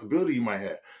responsibility you might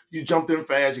have. You jumped in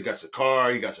fast, you got your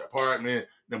car, you got your apartment,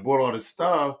 then bought all this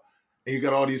stuff, and you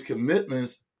got all these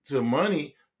commitments to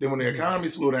money. Then when the economy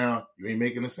slow down, you ain't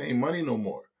making the same money no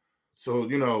more. So,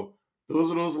 those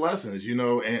are those lessons,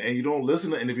 and you don't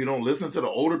listen to, and if you don't listen to the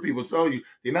older people tell you,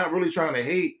 they're not really trying to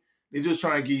hate. They're just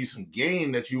trying to give you some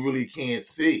game that you really can't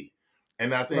see.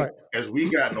 And I think Right. as we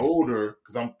gotten older,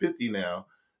 because I'm 50 now,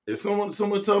 if someone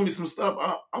tell me some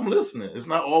stuff, I'm listening. It's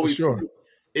not For always sure.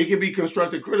 it can be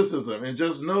constructive criticism, and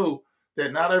just know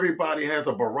that not everybody has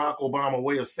a Barack Obama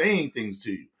way of saying things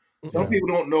to you. Some people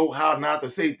don't know how not to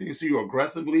say things to you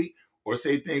aggressively or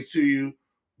say things to you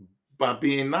by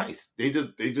being nice. They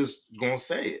just gonna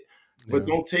say it. But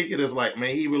don't take it as like,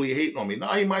 man, he really hating on me. No,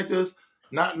 he might just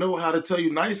not know how to tell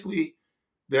you nicely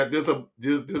that there's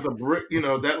a brick,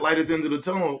 that light at the end of the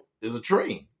tunnel is a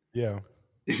train. Yeah.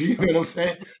 You know what I'm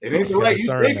saying? It ain't the Gotta light you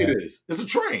discern think that. it is. It's a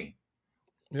train.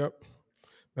 Yep.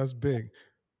 That's big.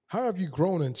 How have you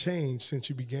grown and changed since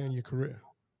you began your career?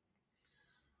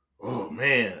 Oh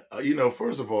man,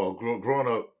 first of all, growing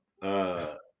up,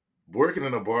 uh, working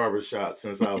in a barber shop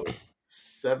since I was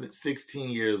 16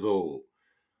 years old,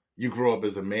 you grow up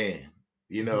as a man.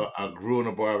 Hmm. I grew in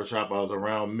a barber shop. I was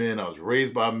around men. I was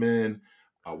raised by men.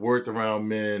 I worked around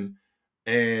men,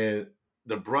 and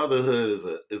the brotherhood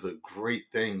is a great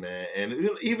thing, man. And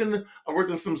even I worked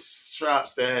in some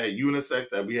shops that had unisex,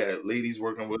 that we had ladies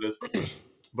working with us.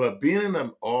 But being in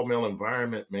an all male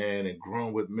environment, man, and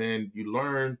growing with men, you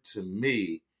learn, to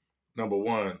me, number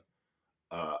one,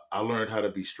 I learned how to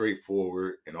be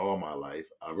straightforward in all my life.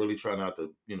 I really try not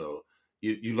to,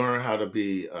 you learn how to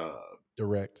be,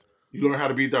 Direct. you learn how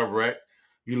to be direct.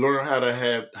 You learn how to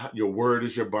have your word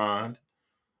is your bond.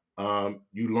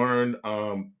 You learn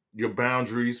your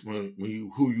boundaries when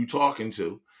you who you talking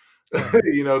to. Right.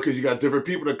 Because you got different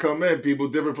people that come in, people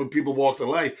different from people walks of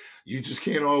life. You just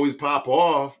can't always pop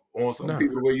off on some Nah,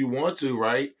 people the way you want to,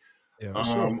 right? Yeah. for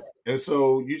sure. And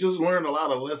so you just learn a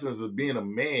lot of lessons of being a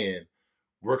man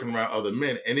working around other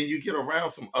men, and then you get around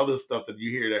some other stuff that you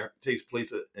hear that takes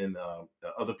place in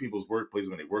other people's workplaces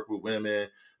when they work with women.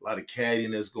 A lot of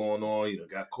cattiness going on.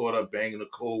 Got caught up banging a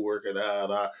co-worker.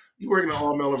 You work in an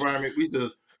all male environment. We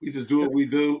just do what we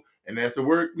do, and after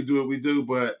work we do what we do.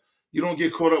 But you don't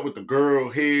get caught up with the girl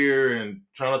here and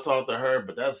trying to talk to her.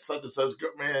 But that's such and such girl,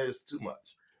 man. It's too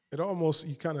much. It almost,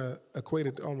 you kind of equate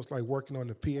it to almost like working on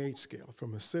the pH scale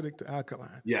from acidic to alkaline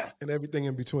and Yes, everything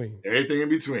in between. everything in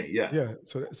between. Yes, Yeah.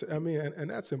 So I mean, and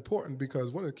that's important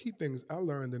because one of the key things I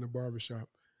learned in the barbershop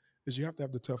is you have to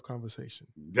have the tough conversation.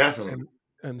 definitely.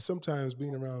 And sometimes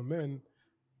being around men,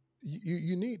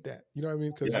 you need that. You know what I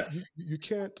mean? Because Yes. you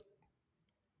can't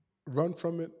run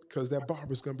from it because that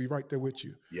barber's gonna be right there with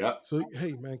you. Yep. So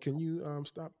hey man, can you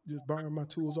stop just borrowing my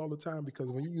tools all the time?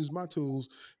 Because when you use my tools,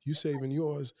 you saving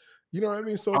yours. You know what I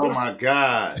mean? So Oh there's my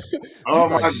God. you Oh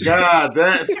got my God.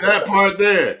 That's that part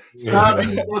there. Stop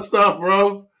using my stuff,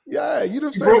 bro. yeah, you know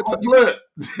what I'm You saying? broke my flip.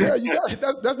 Yeah, you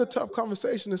got that's the tough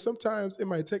conversation. And sometimes it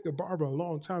might take a barber a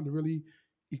long time to really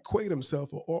equate himself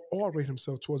or orate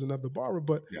himself towards another barber.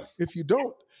 But Yes. if you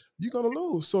don't, you're gonna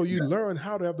lose. So you Yes. learn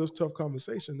how to have those tough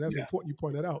conversations. That's Yes. important. You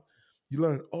point that out. You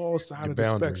learn all Your side of the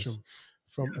boundaries. spectrum,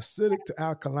 from acidic to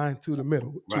alkaline to the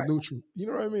middle to Right. neutral. You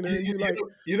know what I mean? You, And then you, you you like, know,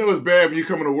 you know it's bad when you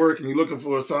coming to work and you're looking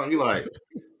for something. You're like,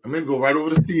 I'm gonna go right over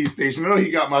to Steve's station. I know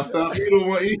he got my stuff. You know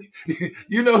what?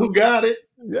 You know who got it.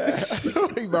 yeah,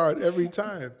 he borrowed every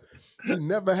time. He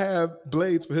never had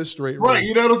blades for his straight Right. razor.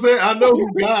 You know what I'm saying? I know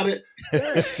who got it.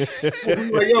 Yeah, And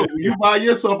we like, yo, when you buy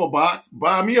yourself a box,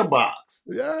 buy me a box.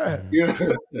 yeah. You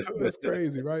know? That's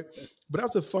crazy, right? But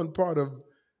that's a fun part of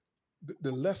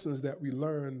the lessons that we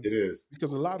learn It is.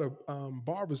 because a lot of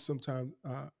barbers sometimes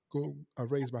are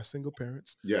raised by single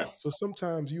parents. So Yes.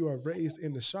 sometimes you are raised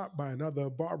in the shop by another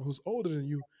barber who's older than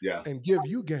you Yes. and give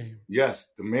you game.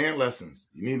 Yes. The man lessons.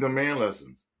 You need the man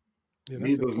lessons. Yeah, You that's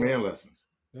need those man important. lessons.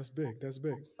 That's big. That's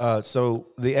big. So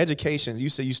the education, you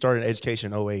said you started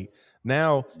education in '08.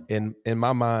 Now, in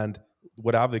my mind,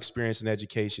 what I've experienced in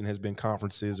education has been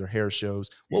conferences or hair shows.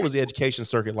 What was the education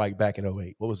circuit like back in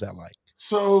 '08? What was that like?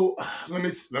 So let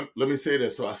me say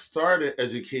this. So I started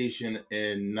education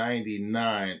in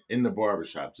 '99 in the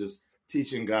barbershop, just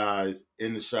teaching guys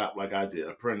in the shop like I did,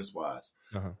 apprentice wise.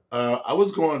 Uh-huh. I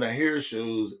was going to hair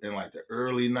shows in like the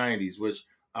early '90s, which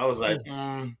I was like,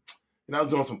 Mm. I was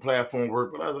doing some platform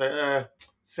work, but I was like,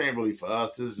 this ain't really for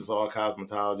us. This is just all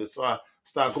cosmetologists. So I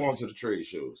stopped going to the trade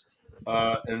shows.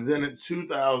 And then in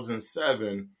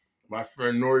 2007, my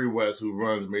friend Nori West, who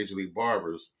runs Major League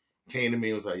Barbers, came to me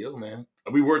and was like, yo, man,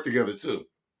 we worked together too.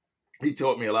 He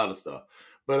taught me a lot of stuff.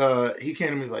 But he came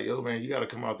to me and was like, yo, man, you got to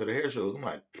come out to the hair shows. I'm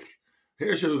like,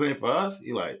 hair shows ain't for us.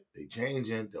 He like, they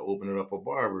changing, they're opening it up for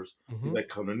barbers. He's Hmm. like,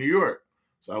 come to New York.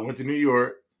 So I went to New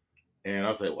York and I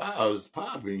was like, wow, it's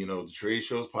popping. The trade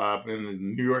show's popping.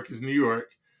 And New York is New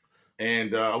York.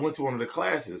 And I went to one of the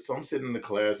classes. So I'm sitting in the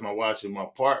class and I'm watching my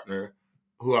partner,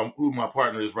 who my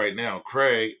partner is right now,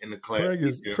 Craig, in the class.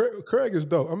 Craig is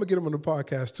dope. I'm gonna get him on the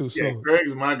podcast too. Yeah, So Craig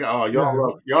is my guy. Oh,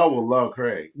 yeah, y'all will love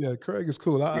Craig. yeah, Craig is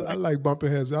cool. I Yeah, like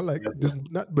bumping heads. I like yes, this, sir.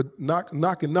 not but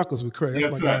knocking knuckles with Craig. That's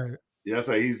Yes, my sir. guy. Yes,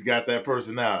 sir. He's got that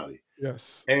personality.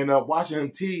 Yes. And watching him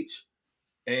teach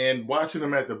and watching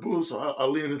him at the booth, so I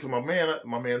leaned into my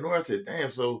man Nora. I said,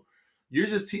 "Damn, so you're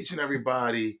just teaching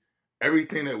everybody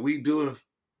everything that we do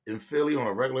in Philly on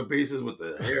a regular basis with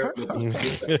the hair, with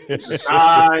the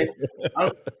dye."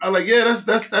 I'm like, "Yeah,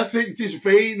 that's it. You teach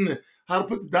fading and how to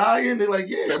put the dye in." They're like,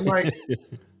 "Yeah." I'm like,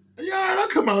 "Yeah, all right, I'll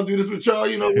come out and do this with y'all.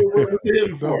 What's it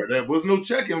in for?" Dope. There was no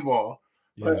check involved,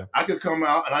 but Yeah. I could come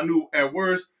out and I knew at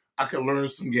worst I could learn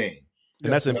some game.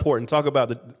 And that's Yes. important. Talk about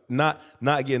the not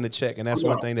getting the check, and that's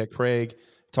one No. thing that Craig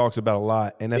talks about a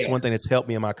lot. And that's Yeah. one thing that's helped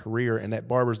me in my career and that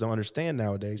barbers don't understand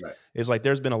nowadays. Right. Is like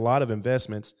there's been a lot of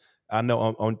investments. I know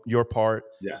on your part,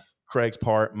 Yes. Craig's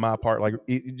part, my part, like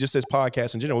just as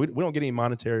podcasts in general, we don't get any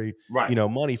monetary, Right.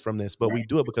 money from this, but we Right.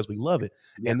 do it because we love it.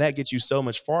 Yeah. And that gets you so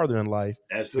much farther in life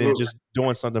than Absolutely. just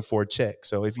doing something for a check.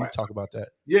 So if you Right. talk about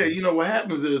that. Yeah, what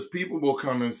happens is people will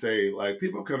come and say, like,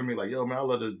 people come to me like, yo, man, I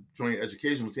love to join your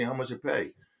education routine. How much it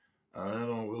pay? I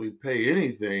don't really pay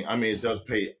anything. I mean, it does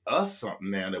pay us something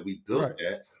now that we built Right.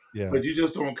 that, Yeah. but you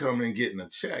just don't come in getting a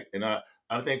check. And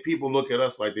I think people look at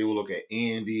us like they will look at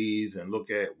Andes and look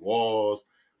at Walls.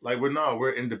 Like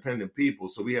we're independent people,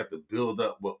 so we have to build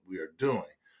up what we are doing.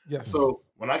 Yes. So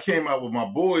when I came out with my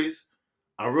boys,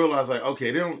 I realized like,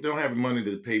 okay, they don't have money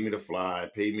to pay me to fly,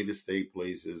 pay me to stay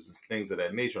places and things of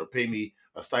that nature, or pay me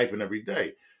a stipend every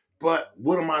day. But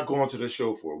what am I going to the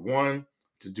show for? One,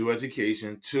 to do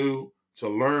education. Two, to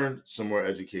learn some more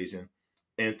education.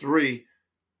 And three,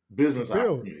 To business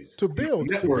build, opportunities, to build,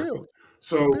 to networking. build, to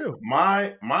So build.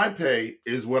 my pay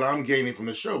is what I'm gaining from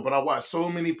the show. But I watch so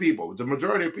many people. The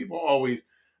majority of people always,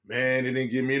 man, they didn't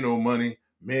give me no money.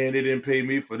 Man, they didn't pay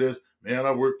me for this. Man,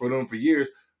 I worked for them for years.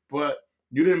 But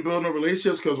you didn't build no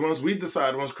relationships because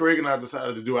once Craig and I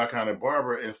decided to do our kind of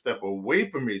barber and step away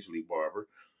from Major League Barber,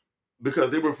 because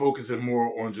they were focusing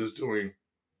more on just doing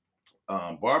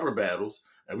barber battles,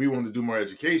 and we wanted to do more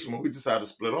education. When we decided to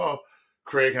split off,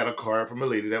 Craig had a card from a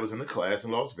lady that was in the class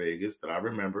in Las Vegas that I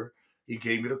remember. He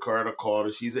gave me the card. I called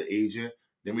her. She's an agent.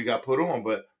 Then we got put on.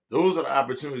 But those are the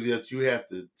opportunities that you have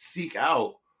to seek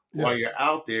out while you're Yes.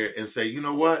 out there and say, you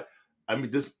know what? I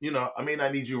mean, I may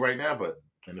not need you right now, but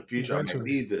in the future, I might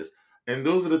Eventually. need this. And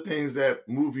those are the things that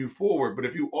move you forward. But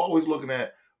if you're always looking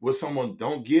at what someone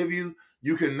don't give you,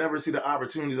 you can never see the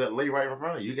opportunities that lay right in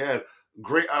front of you. You can have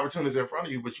great opportunities in front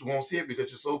of you, but you won't see it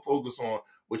because you're so focused on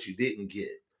what you didn't get.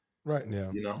 Right. Yeah.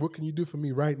 What can you do for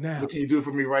me right now? What can you do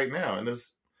for me right now?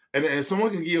 And someone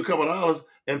can give you a couple of dollars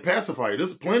and pacify you.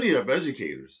 There's plenty of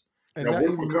educators And that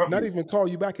work for not companies even call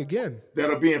you back again. that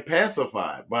are being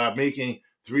pacified by making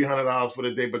 $300 for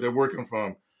the day, but they're working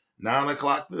from 9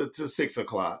 o'clock to 6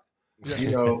 o'clock.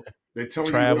 Yeah. They're telling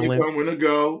you when to Traveling. come, when to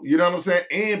go. You know what I'm saying?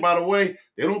 And by the way,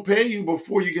 they don't pay you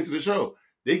before you get to the show.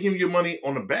 They give you money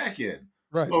on the back end.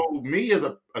 Right. So me as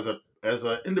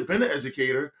an independent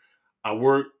educator, I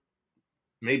work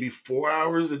maybe 4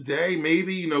 hours a day.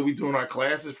 Maybe we doing our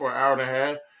classes for an hour and a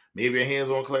half. Maybe a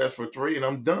hands-on class for 3, and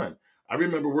I'm done. I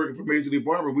remember working for Major League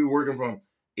Barber. We were working from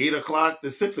 8 o'clock to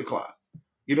 6 o'clock.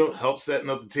 Help setting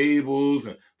up the tables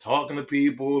and talking to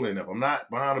people. And if I'm not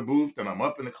behind a booth, then I'm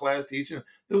up in the class teaching.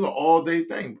 It was an all-day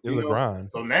thing. It was a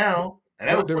grind. So now, and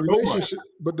that But was the for no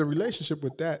money. relationship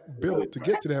with that built to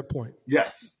get to that point.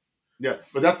 Yes. Yeah.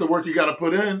 But that's the work you got to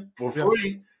put in for Yes.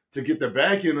 free to get the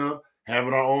backing of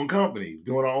having our own company,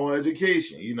 doing our own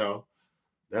education.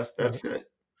 That's it.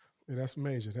 Yeah, that's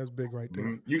major. That's big right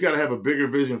there. You got to have a bigger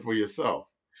vision for yourself.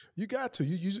 You got to.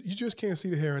 You just can't see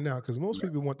the here and now because most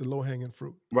people want the low hanging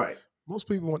fruit. Right. Most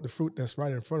people want the fruit that's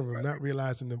right in front of them, not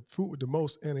realizing the fruit with the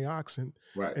most antioxidant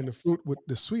Right. and the fruit with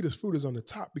the sweetest fruit is on the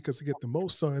top because they get the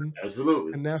most sun.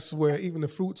 Absolutely. And that's where even the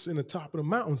fruits in the top of the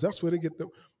mountains, that's where they get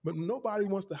but nobody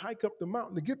wants to hike up the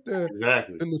mountain to get the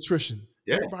nutrition.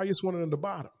 Yeah. Everybody just wanted on the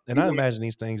bottom. And I imagine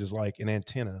these things as like an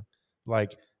antenna,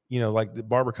 like like the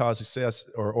Barber College Success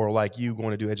or like you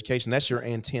going to do education. That's your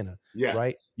antenna, Yeah.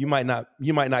 right? You might not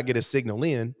get a signal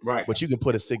in, right, but you can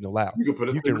put a signal out. You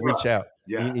can reach out,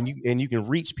 yeah, and you can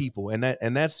reach people, and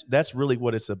that's really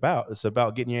what it's about. It's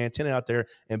about getting your antenna out there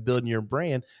and building your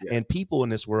brand. Yeah. And people in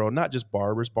this world, not just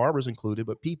barbers included,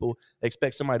 but people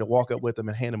expect somebody to walk up with them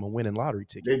and hand them a winning lottery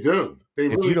ticket. They do. They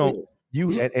if really you don't.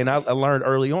 do. I learned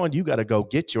early on, you got to go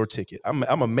get your ticket. I'm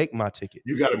gonna make my ticket.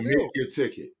 You got to make your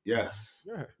ticket. Yes.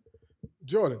 Yeah.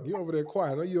 Jordan, you over there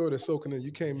quiet. I know you over there soaking in.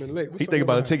 You came in late. He think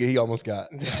about a ticket he almost got.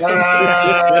 You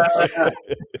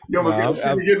almost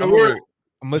got to get to work.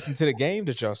 I'm listening to the game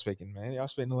that y'all speaking, man. Y'all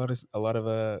speaking a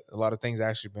lot of things I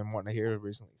actually been wanting to hear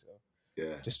recently. So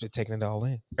yeah, just been taking it all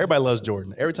in. Everybody loves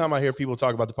Jordan. Every time I hear people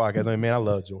talk about the podcast, I mean, man, I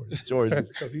love Jordan. Jordan,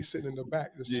 because he's sitting in the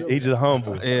back, just he's just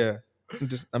humble. Yeah,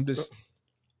 I'm just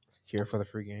here for the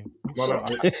free game.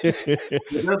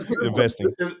 That's good.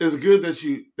 Investing. It's good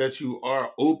that you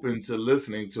are open to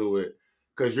listening to it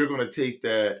because you're going to take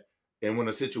that, and when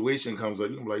a situation comes up,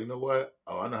 you can be like, you know what?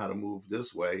 Oh, I know how to move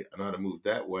this way. I know how to move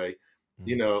that way.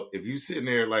 Mm-hmm. If you sitting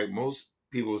there like most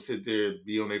people sit there,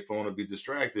 be on their phone or be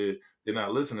distracted, they're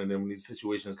not listening. Then when these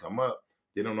situations come up,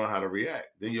 they don't know how to react.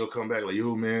 Then you'll come back like,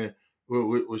 yo, man,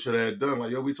 what should I have done?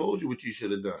 Like, yo, we told you what you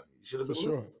should have done. You should have for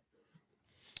sure.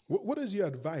 What is your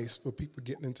advice for people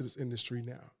getting into this industry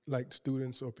now, like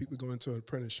students or people going into an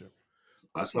apprenticeship?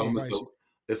 I tell them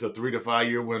It's a 3 to 5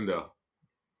 year window.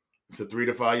 It's a 3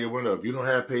 to 5 year window. If you don't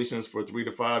have patience for 3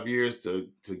 to 5 years to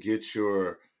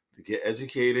get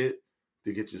educated,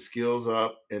 to get your skills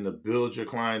up, and to build your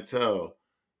clientele,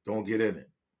 don't get in it.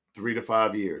 3 to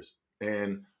 5 years.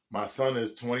 And my son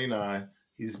is 29.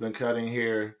 He's been cutting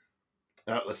hair.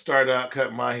 I started out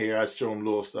cutting my hair. I show him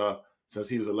little stuff since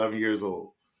he was 11 years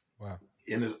old. Wow.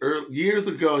 In his years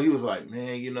ago, he was like,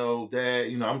 man,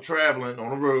 Dad, I'm traveling on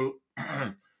the road.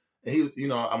 And he was,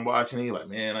 I'm watching, he like,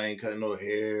 man, I ain't cutting no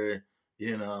hair.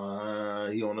 He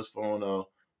on his phone though.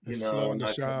 It's slow I'm in the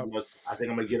not shop. cutting much. I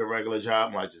think I'm gonna get a regular job.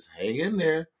 I'm like, just hang in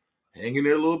there a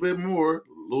little bit more,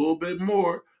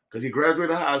 because he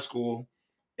graduated high school,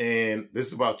 and this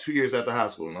is about 2 years after high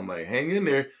school. And I'm like, hang in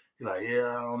there. He's like,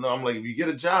 yeah, I don't know. I'm like, if you get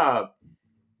a job,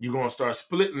 you're gonna start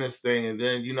splitting this thing, and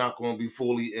then you're not gonna be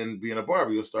fully in being a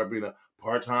barber. You'll start being a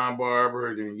part-time barber,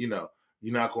 and then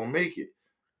you're not gonna make it.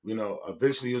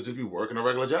 Eventually you'll just be working a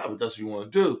regular job if that's what you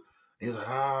want to do. And he's like,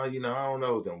 I don't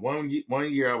know. Then one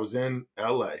year I was in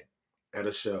LA at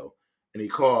a show, and he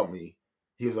called me.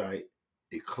 He was like,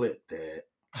 it clicked, Dad.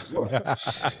 What?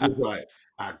 He's like,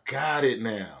 I got it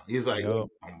now. He's like, Yo.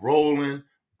 I'm rolling,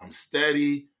 I'm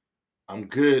steady, I'm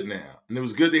good now. And it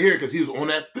was good to hear because he was on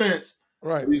that fence.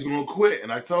 Right. He's going to quit.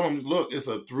 And I told him, look, it's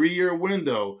a 3-year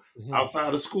window Mhm.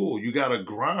 outside of school. You got to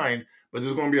grind, but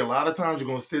there's going to be a lot of times you're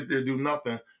going to sit there, do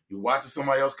nothing. You're watching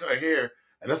somebody else cut hair.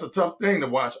 And that's a tough thing to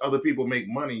watch other people make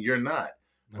money. You're not.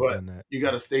 I've But done that. you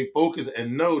got to stay focused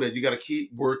and know that you got to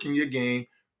keep working your game,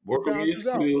 work on your balances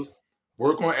out. skills,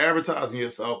 work on advertising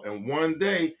yourself. And one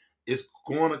day it's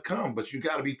going to come, but you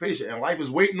got to be patient. And life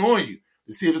is waiting on you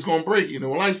to see if it's going to break you.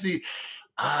 When life see,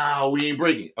 we ain't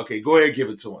breaking. Okay, go ahead, give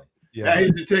it to him. Yeah. Now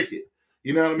here's the ticket.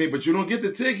 You know what I mean? But you don't get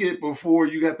the ticket before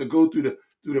you got to go through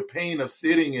the pain of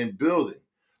sitting and building.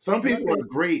 Some And I people are think-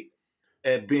 great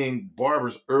at being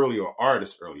barbers early or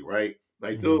artists early, right?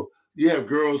 Like Mhm. you have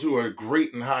girls who are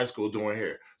great in high school doing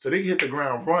hair, so they can hit the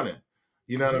ground running.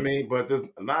 You know what I mean? But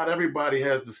not everybody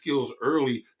has the skills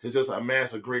early to just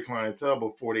amass a great clientele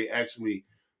before they actually,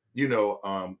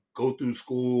 go through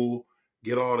school,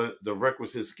 get all the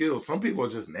requisite skills. Some people are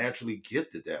just naturally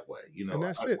gifted that way. And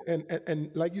that's it.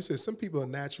 And like you said, some people are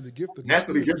naturally gifted. And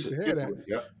Naturally students need gifted. to hear that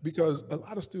Yep. because a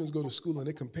lot of students go to school and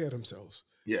they compare themselves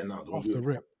Yeah, no, don't off do the it.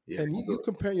 rip. Yeah, And don't do you it.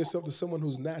 compare yourself to someone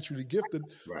who's naturally gifted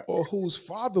Right. or whose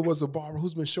father was a barber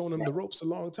who's been showing them the ropes a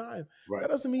long time. Right.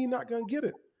 That doesn't mean you're not going to get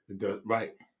it.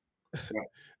 Right.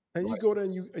 And you go there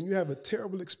and you have a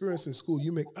terrible experience in school.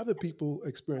 You make other people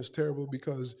experience terrible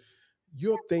because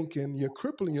you're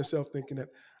crippling yourself thinking that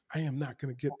I am not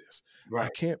going to get this. I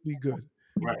Right. can't be good.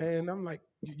 Right. And I'm like,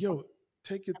 yo,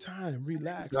 take your time,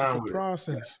 relax. Time It's a with it.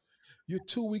 process. You're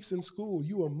 2 weeks in school.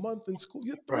 You're a month in school.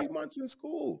 You're 3 Right. months in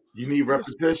school. You need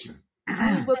repetition.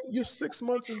 You're 6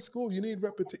 months in school. You need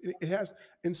repetition. It has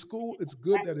in school. It's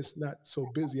good that it's not so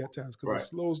busy at times because Right. it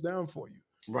slows down for you.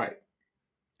 Right.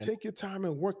 Take your time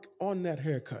and work on that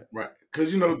haircut. Right.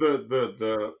 Because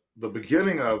the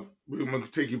beginning of, we're gonna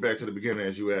take you back to the beginning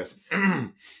as you asked.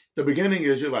 The beginning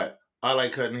is you're like, I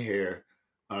like cutting hair.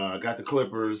 I got the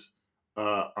clippers.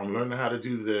 I'm learning how to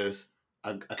do this.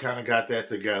 I kind of got that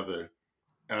together.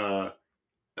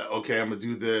 Okay, I'm gonna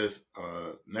do this.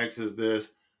 Next is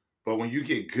this. But when you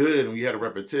get good and you had a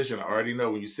repetition, I already know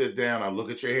when you sit down, I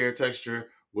look at your hair texture.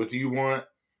 What do you want?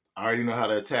 I already know how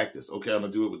to attack this. Okay, I'm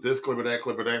gonna do it with this clipper, that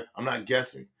clipper, that. I'm not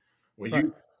guessing. When Right.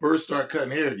 you first start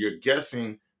cutting hair, you're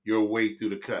guessing your way through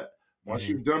the cut. Once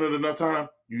you've done it enough time,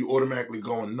 you automatically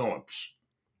go and knowing.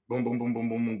 Boom, boom, boom, boom,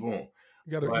 boom, boom, boom.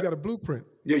 You got a blueprint.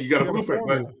 Yeah, you got a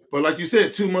blueprint. But like you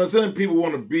said, 2 months in, people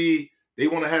want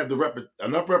to have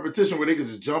enough repetition where they can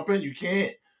just jump in. You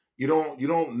can't. You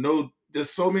don't know. There's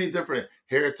so many different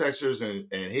hair textures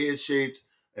and head shapes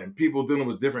and people dealing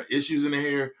with different issues in the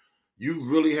hair. You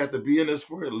really have to be in this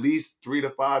for at least 3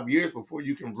 to 5 years before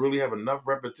you can really have enough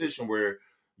repetition where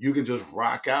you can just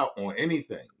rock out on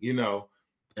anything, And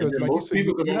Because then like you most said,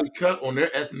 people you can only cut on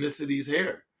their ethnicity's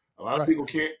hair. A lot of Right. people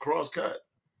can't cross cut.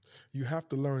 You have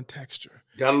to learn texture.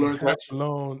 Got to You learn have texture. to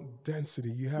learn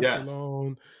density. You have Yes. to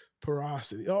learn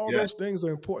porosity. All Yes. those things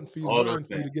are important for you to All those learn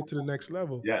for you to things. get to the next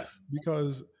level. Yes.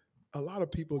 Because a lot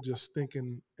of people just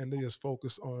thinking and they just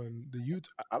focus on the YouTube.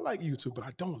 I like YouTube, but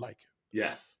I don't like it.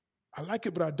 Yes. I like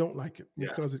it, but I don't like it Yes.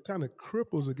 because it kind of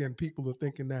cripples again people are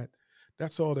thinking that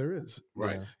that's all there is.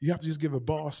 Right. Yeah. You have to just give a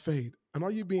boss fade, and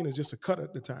all you being is just a cut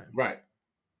at the time. Right.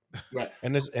 Right.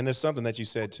 And there's something that you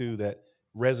said too that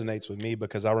resonates with me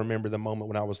because I remember the moment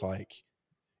when I was like,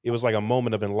 it was like a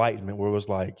moment of enlightenment where it was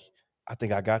like, I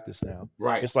think I got this now.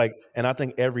 Right. It's like, and I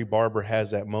think every barber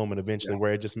has that moment eventually Yeah.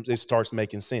 where it starts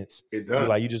making sense. It does.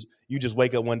 Like you just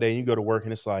wake up one day and you go to work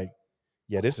and it's like,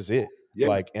 yeah, this is it. Yeah,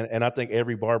 Like, and I think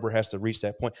every barber has to reach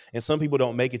that point. And some people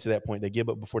don't make it to that point. They give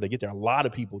up before they get there. A lot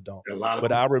of people don't. a lot of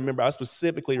But people. I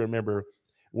specifically remember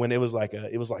when it was like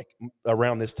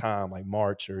around this time, like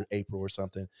March or April or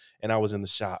something, and I was in the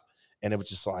shop, and it was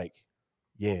just like,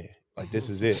 yeah, like this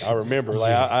is it. I remember,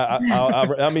 like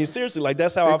I mean, seriously, like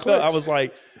that's how It I felt. I clicks. was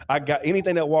like, I got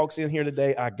anything that walks in here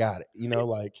today, I got it.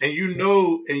 Like And you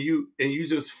know, and you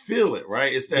just feel it,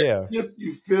 right? It's that yeah, shift,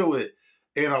 you feel it,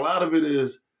 and a lot of it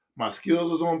is my skills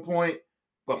is on point,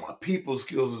 but my people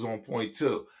skills is on point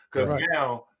too. Because right, Right.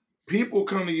 now people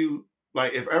come to you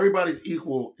like if everybody's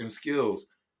equal in skills,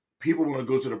 people want to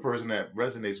go to the person that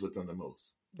resonates with them the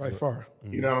most. By far.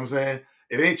 You know what I'm saying?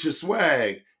 It ain't your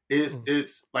swag. It's Mm.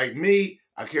 it's like me.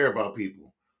 I care about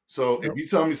people. So if Yep. you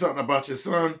tell me something about your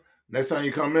son, next time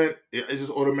you come in, it's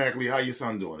just automatically how your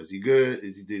son doing. Is he good?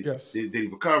 Is he Yes. did he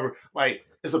recover? Like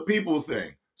it's a people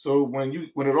thing. So when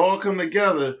it all come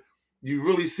together, you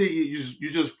really see you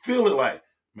just feel it like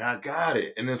man, I got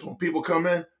it. And then when people come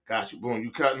in, got you. Boom,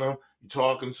 you cutting them, you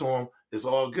talking to them. It's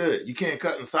all good. You can't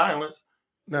cut in silence.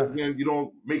 Nah. Then you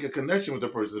don't make a connection with the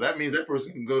person. That means that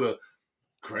person can go to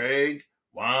Craig,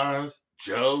 Wanza,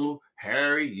 Joe,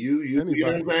 Harry, you know what I'm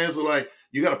Anybody. saying? So like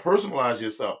you gotta personalize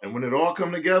yourself. And when it all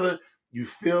come together, you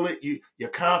feel it, your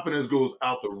confidence goes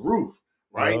out the roof,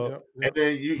 right? yup, Yep. And Yep.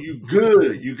 then you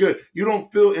good, you good. You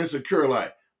don't feel insecure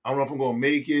like I don't know if I'm gonna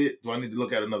make it. Do I need to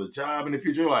look at another job in the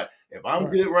future? Like if I'm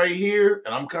Right. good right here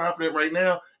and I'm confident right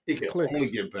now, it It can only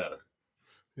clicks. get better.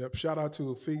 Yep. Shout out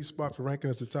to FeedSpot for ranking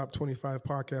as the top 25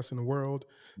 podcasts in the world,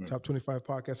 Mm. top 25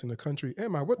 podcasts in the country.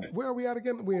 Am I? Nice. Where are we at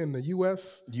again? We're in the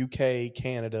U.S., UK,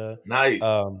 Canada, Nice.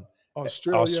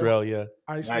 Australia, Australia,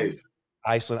 Iceland. Nice.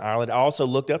 Iceland, Ireland. I also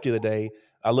looked up the other day.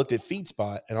 I looked at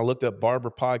FeedSpot and I looked up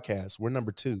Barber Podcast. We're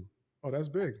number 2. Oh, that's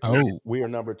big. Oh, We are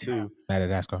number 2.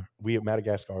 Madagascar. We at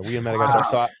Madagascar. We in Madagascar.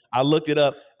 So Wow. I looked it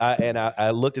up and I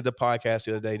looked at the podcast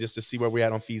the other day just to see where we're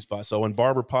at on FeedSpot. So in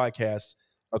Barber Podcasts,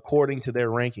 according to their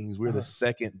rankings, we're the Uh-huh.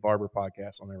 second Barber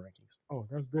podcast on their rankings. Oh,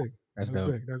 that's big. That's That's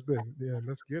dope. big. That's big. Yeah,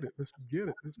 let's get it. Let's get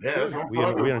it. Let's Yeah, get that's it. what I'm We in,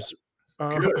 talking we in, about.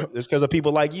 Uh, Good. it's because of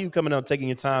people like you coming on, taking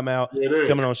your time out, It is.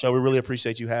 coming on the show. We really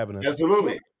appreciate you having us.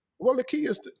 Absolutely. well, the key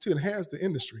is to enhance the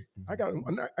industry. I got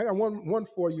Mm-hmm. one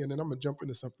for you, and then I'm gonna jump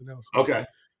into something else. Okay.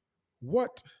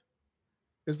 What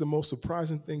is the most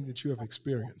surprising thing that you have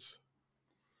experienced?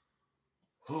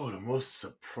 Oh, the most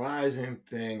surprising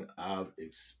thing I've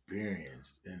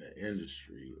experienced in the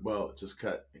industry. Well, just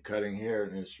cutting hair in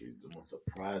the industry, the most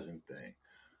surprising thing.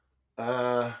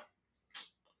 Uh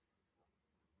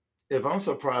if I'm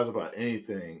surprised about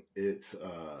anything, it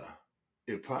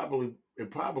probably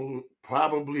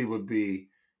would be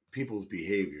people's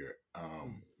behavior.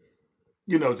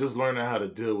 Just learning how to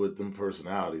deal with them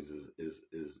personalities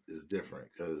is different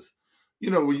because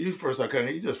when you first start cutting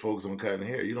hair, you just focus on cutting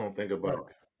hair. You don't think Right.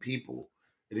 about people,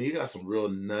 and then you got some real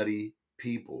nutty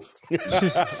people.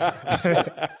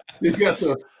 You got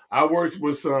some. I worked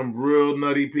with some real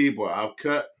nutty people. I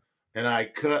cut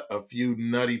a few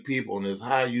nutty people, and it's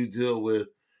how you deal with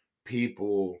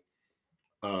people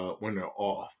when they're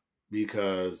off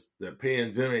because the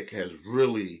pandemic has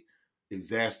really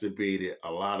exacerbated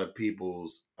a lot of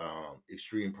people's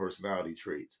extreme personality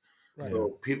traits. Right.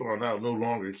 So people are now no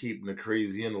longer keeping the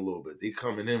crazy in a little bit. They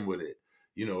coming in with it,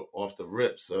 off the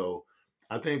rip. So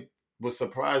I think what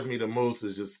surprised me the most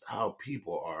is just how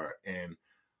people are and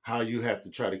how you have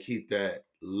to try to keep that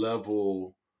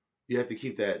level. You have to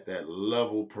keep that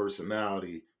level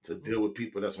personality to deal with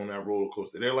people that's on that roller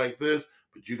coaster. They're like this,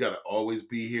 but you got to always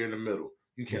be here in the middle.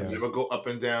 You can Yeah. never go up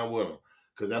and down with them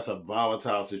because that's a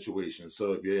volatile situation.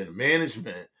 So if you're in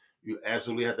management, you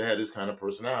absolutely have to have this kind of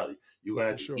personality. You're going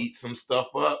to have For to sure. eat some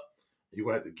stuff up. You're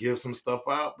going to have to give some stuff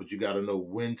out, but you got to know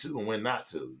when to and when not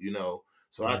to,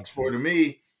 So That makes to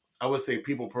me, I would say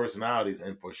people personalities.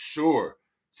 And for sure,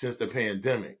 since the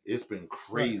pandemic, it's been Right.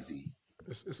 crazy.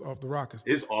 It's off the rockers.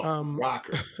 It's off the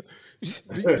rocker.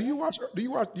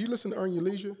 Do you listen to Earn Your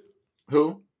Leisure?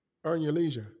 Who? Earn Your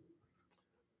Leisure.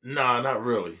 Nah, not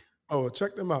really. Oh,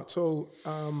 check them out. So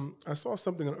I saw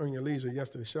something on Earn Your Leisure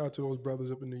yesterday. Shout out to those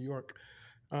brothers up in New York.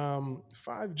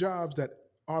 5 jobs that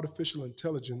artificial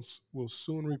intelligence will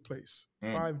soon replace.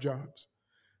 5 jobs.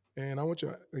 And I want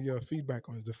your feedback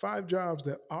on this. The 5 jobs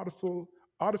that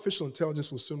artificial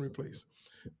intelligence will soon replace: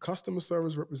 customer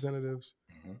service representatives,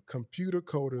 computer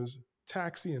coders,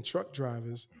 taxi and truck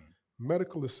drivers,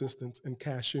 medical assistants, and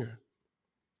cashier.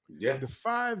 Yeah. The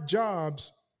 5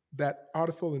 jobs that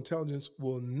artificial intelligence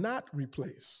will not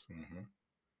replace: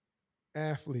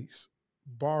 athletes,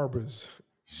 barbers,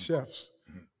 chefs,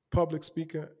 public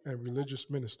speaker, and religious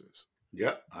ministers.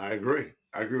 Yep, I agree.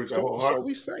 I agree with that So wholeheartedly.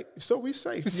 we safe. So we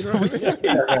safe. You know So we what I say,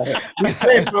 mean? We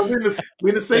safe, bro. We in the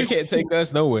they safe can't take space.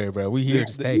 us nowhere, bro. We here to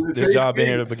We stay. in the This safe job been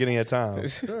here space. at the beginning of time.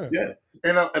 Yeah.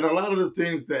 Yeah, and a lot of the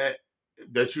things that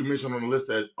you mentioned on the list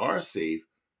that are safe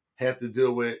have to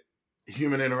deal with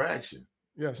human interaction.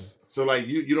 Yes. So like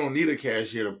you don't need a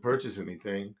cashier to purchase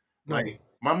anything. No. Like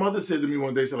my mother said to me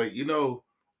one day, so like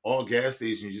all gas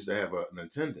stations used to have an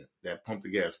attendant that pumped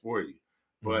the gas for you,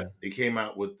 but they came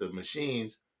out with the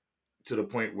machines to the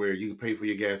point where you can pay for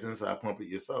your gas inside, pump it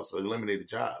yourself. So it eliminated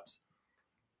jobs.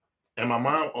 And my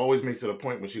mom always makes it a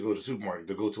point when she goes to the supermarket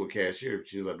to go to a cashier.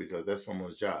 She's like, because that's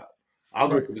someone's job. I'll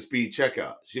go Right. to the speed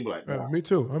checkout. She'd be like, nah. Me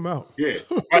too. I'm out. Yeah.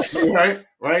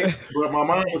 Right. But my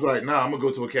mom was like, nah, I'm gonna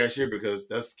go to a cashier because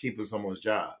that's keeping someone's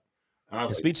job. And I was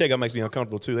The like, speed checkout makes me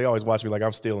uncomfortable too. They always watch me like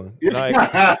I'm stealing.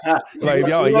 yeah. Like if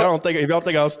y'all don't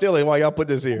think I was stealing, why y'all put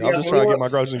this here? I'm just trying to get my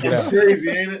groceries and get That's out. crazy,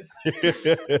 ain't it?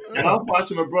 And I Yeah. was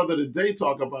watching a brother today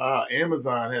talk about how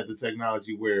Amazon has a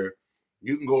technology where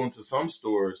you can go into some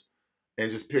stores and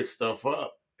just pick stuff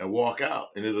up and walk out,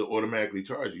 and it'll automatically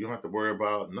charge you. You don't have to worry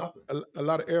about nothing. A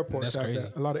lot of airports That's have crazy.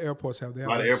 that. A lot of airports have. They A have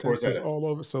lot of like airports have sensors that. all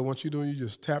over. So once you do, you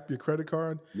just tap your credit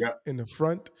card Yeah, in the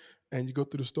front, and you go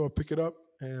through the store, pick it up,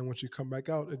 and once you come back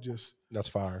out, it just That's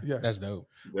fire. yeah. That's dope.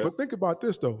 yeah. But think about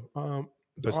this though. The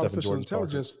Put stuff in artificial Jordan's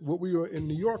intelligence, pockets. what we were in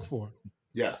New York for,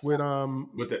 Yes. with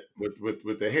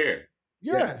With the hair.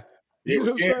 yeah, Yeah, you know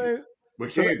with what I'm Candace. saying.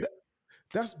 With So Candace.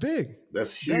 that's big.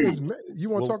 That's That huge. is. You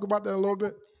want to Well, talk about that a little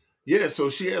bit? Yeah, so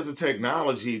she has a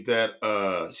technology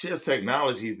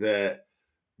that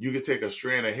you could take a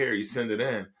strand of hair, you send it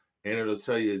in, and it'll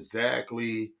tell you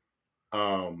exactly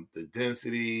the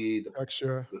density,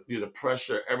 Extra. the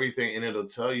pressure, everything, and it'll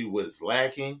tell you what's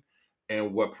lacking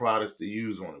and what products to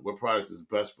use on it. What products is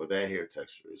best for that hair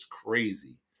texture. It's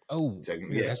crazy. Oh,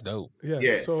 Yeah. that's dope. Yeah.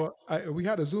 Yeah. So I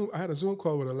had a Zoom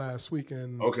call with her last week,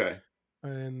 Okay.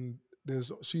 and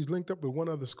she's linked up with one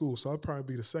other school, so I'll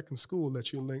probably be the second school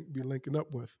that you'll be linking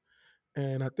up with,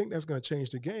 and I think that's going to change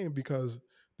the game because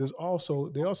they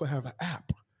also have an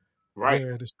app Right.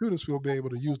 where the students will be able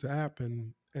to use the app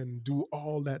and do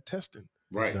all that testing.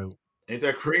 that's Right. dope. Ain't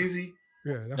that crazy?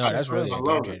 Yeah, that's No, that's really I a game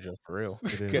love it. changer for real.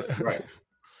 It is. Right.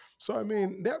 So I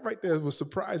mean, that right there was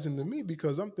surprising to me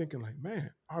because I'm thinking like,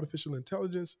 man, artificial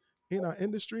intelligence in our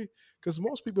industry, because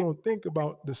most people don't think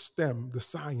about the STEM, the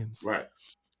science, Right.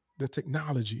 the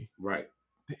technology, Right.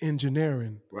 the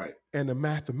engineering, Right. and the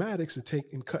mathematics to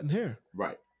take in cutting hair.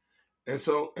 Right. And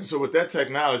so with that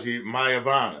technology, Maya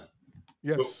Ivana,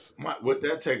 Yes. with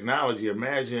that technology,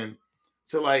 imagine.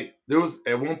 So like there was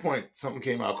at one point something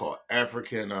came out called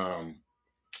African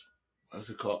what's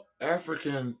it called?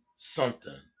 African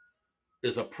something.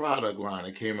 It's a product line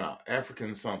that came out.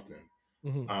 African something.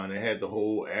 Mm-hmm. And it had the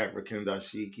whole African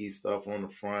dashiki stuff on the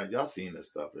front. Y'all seen this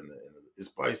stuff it's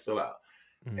probably still out.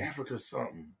 Mhm. Africa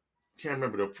something. Can't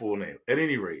remember the full name. At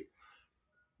any rate,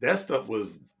 that stuff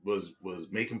was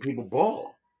making people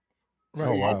bald. So Oh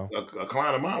Right. wow. a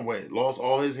client of mine lost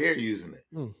all his hair using it.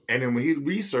 Mm. And then when he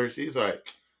researched, he's like,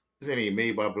 this ain't even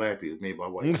made by black people, it's made by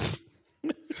white people.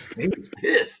 He was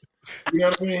pissed. You know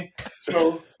what I mean?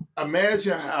 So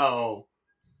imagine how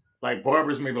like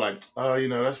barbers may be like, oh,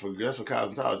 that's for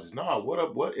cosmetologists. No,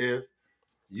 what if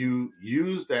you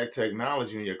use that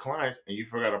technology on your clients and you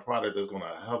forgot a product that's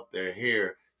gonna help their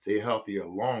hair stay healthier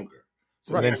longer.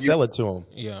 So And now then you sell it to them.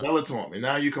 Yeah. sell it to them. And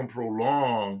now you can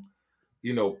prolong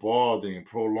balding,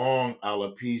 prolonged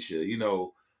alopecia,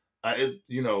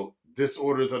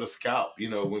 disorders of the scalp,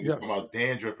 when we talk Yes. about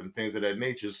dandruff and things of that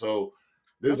nature. So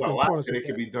there's That's a the lot importance that of it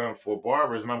can that. be done for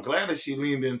barbers. And I'm glad that she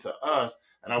leaned into us.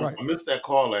 And Right. I missed that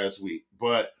call last week,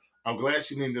 but I'm glad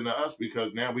she leaned into us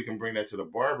because now we can bring that to the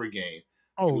barber game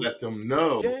and Oh, let them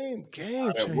know game how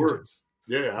that changing. works.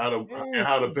 Yeah, Game.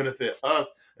 how to benefit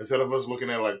us instead of us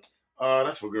looking at like,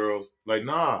 that's for girls. Like,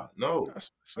 nah, no,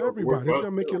 That's for no, it can work everybody. for It's us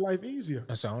gonna make too. your life easier.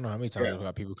 So I don't know how many times I've Yes,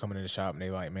 got people coming in the shop and they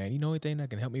like, man, you know anything that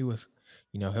can help me with,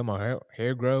 help my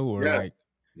hair grow or yes, like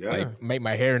yeah. Yeah. make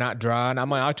my hair not dry. And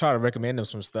I'll try to recommend them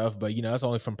some stuff, but that's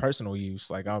only from personal use.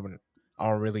 Like I don't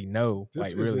really know, This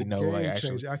like is a really know, like game actually.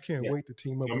 changer. I can't Yeah. wait to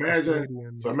team up So with this lady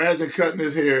and imagine cutting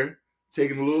his hair,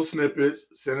 taking the little snippets,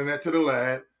 sending that to the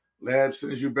lab. Lab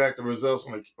sends you back the results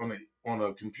on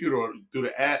a computer or through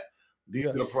the app. These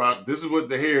are the yes. product. This is what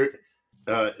the hair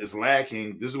is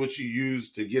lacking. This is what you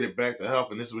use to get it back to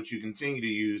health, and this is what you continue to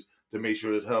use to make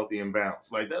sure it's healthy and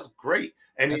balanced. Like that's great.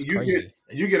 And then That's crazy.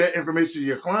 you get that information to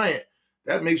your client.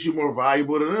 That makes you more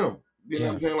valuable to them. You know what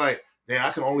Yeah. I'm saying? Like, man, I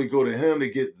can only go to him to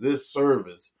get this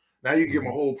service. Now you get my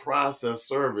Mhm. whole process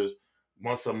service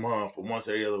once a month or once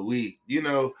every other week.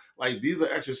 Like these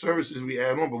are extra services we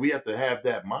add on, but we have to have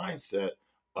that mindset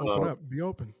Open of up, be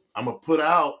open. I'm gonna put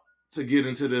out to get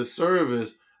into this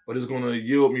service, but it's gonna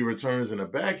yield me returns in the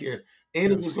back end,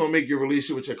 and it's Yes, just gonna make your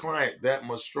relationship with your client that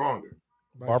much stronger.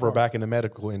 by Barbara far. back in the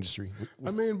medical industry.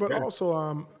 I mean, but Yeah. also,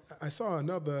 I saw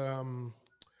another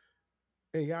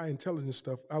AI intelligence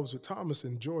stuff. I was with Thomas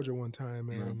in Georgia one time,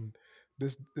 and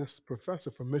this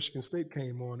professor from Michigan State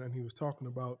came on, and he was talking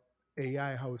about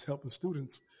AI, how it's helping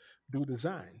students do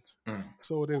designs. Mm.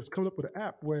 So they was coming up with an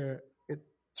app where it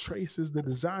traces the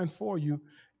design for you,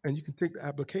 and you can take the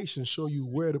application, show you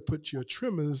where to put your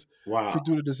trimmers Wow, to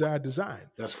do the desired design.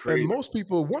 that's And crazy. most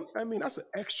people want, I mean, that's an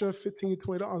extra $15,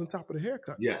 $20 on top of the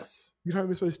haircut. Yes, You know what I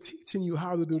mean? So it's teaching you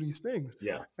how to do these things.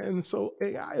 yes, And so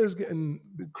AI is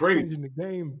crazy. changing the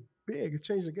game big. It's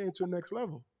changing the game to the next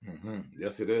level.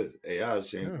 Yes, it is. AI is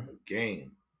changing Yeah. the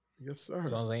game. Yes, As sir.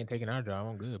 long as they ain't taking our job,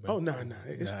 I'm good, bro. Oh, nah. Nah,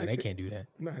 they can't do that.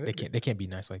 Nah, They can't be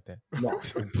nice like that. No.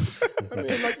 I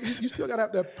mean, like you still gotta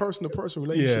have that person-to-person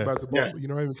relationship Yeah. as a barber. Yes. You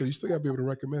know what I mean? Because you still gotta be able to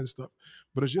recommend stuff.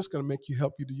 But it's just gonna make you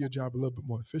help you do your job a little bit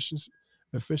more efficient,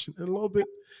 and a little bit.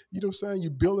 You know what I'm saying? You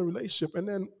build a relationship, and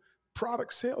then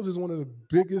product sales is one of the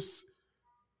biggest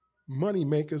money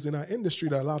makers in our industry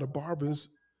that a lot of barbers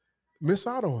miss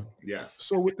out on. Yes.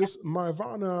 So with this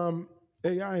Myvana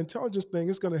AI intelligence thing,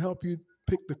 it's going to help you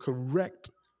pick the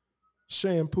correct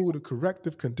shampoo, the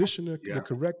corrective conditioner, the Yes.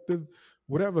 corrective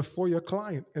whatever for your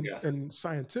client, Yes. and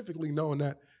scientifically knowing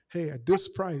that, hey, at this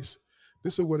price,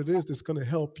 this is what it is that's going to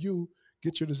help you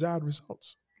get your desired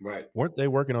results. Right. Weren't they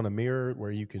working on a mirror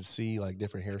where you could see like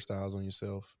different hairstyles on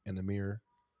yourself in the mirror?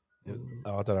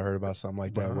 Oh, I thought I heard about something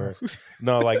like that. Where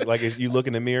no, like you look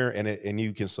in the mirror and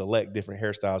you can select different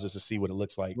hairstyles just to see what it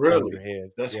looks like on your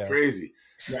head. That's crazy.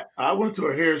 Now, I went to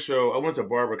a hair show. I went to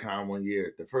BarberCon one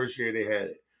year, the first year they had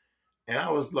it. And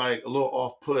I was like a little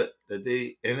off put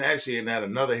that and actually in that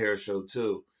another hair show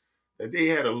too, that they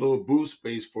had a little booth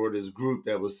space for this group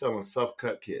that was selling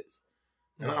self-cut kits.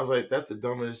 And I was like, that's the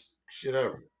dumbest shit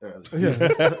ever.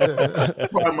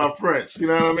 Pardon my French, you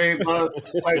know what I mean?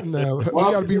 But, like, no, we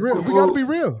gotta be real. We gotta be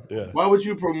real. Yeah. Why would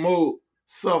you promote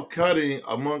self-cutting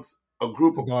amongst a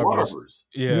group of barbers?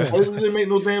 Yeah. That doesn't make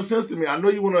no damn sense to me. I know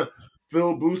you want to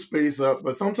fill booth space up,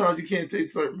 but sometimes you can't take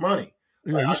certain money.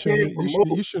 Yeah, Like,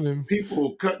 you shouldn't.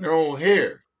 People cutting their own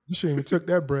hair. You shouldn't even took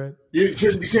that bread. You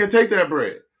can't take that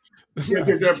bread. You can't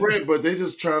take that bread, but they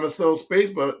just trying to sell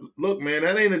space. But look, man,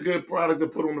 that ain't a good product to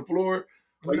put on the floor.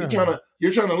 Like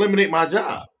you're trying to eliminate my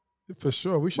job. For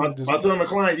sure, we should By telling the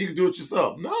client you can do it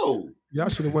yourself. No, y'all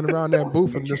should have went around that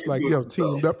booth and just like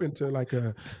teamed up into like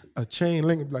a chain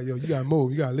link. Like yo, you gotta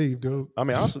move, you gotta leave, dude. I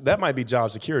mean, honestly, that might be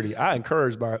job security. I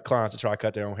encourage my clients to try to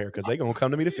cut their own hair because they're gonna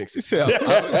come to me to fix it. Oh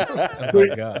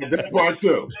my God. That part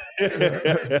too.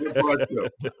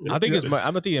 I think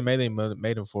I think it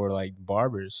made them for like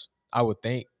barbers. I would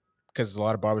think because a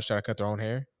lot of barbers try to cut their own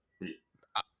hair.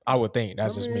 I would think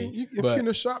that's just me. If you're in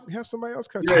the shop, have somebody else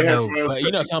cut you. I know, but you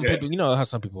know some people. You know how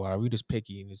some people are. We just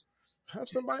picky and just have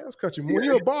somebody else cut you. When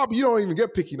you're a barber, you don't even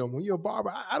get picky no more. When you're a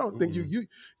barber, I don't think you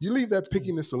leave that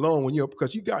pickiness alone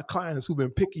because you got clients who've been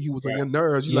picky, who was on your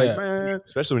nerves. You're like, man,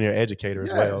 especially when you're an educator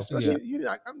as well. You're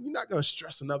not gonna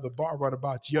stress another barber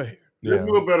about your hair. There's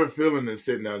no better feeling than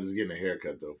sitting down just getting a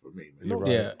haircut, though, for me, man. No,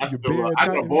 yeah. I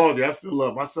got baldy. I still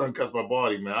love my son cuts my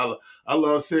baldy, man. I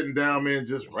love sitting down, man,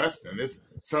 just resting. It's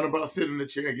something about sitting in the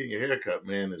chair and getting your haircut,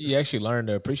 man. You actually learn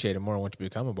to appreciate it more once you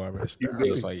become a barber.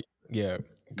 It's like,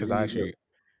 because I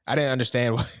didn't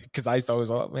understand why, because I used to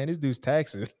always, man, this dude's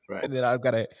taxes. Right. And then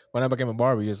when I became a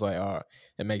barber, it's like,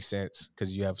 it makes sense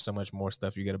because you have so much more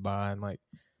stuff you got to buy. And like,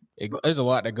 there's a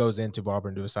lot that goes into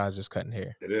barbering besides just cutting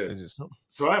hair. It is.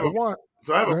 So I have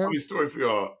a funny story for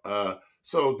y'all.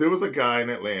 So there was a guy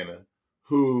in Atlanta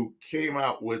who came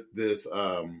out with this,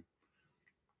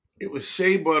 it was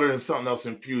shea butter and something else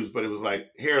infused, but it was like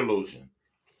hair lotion.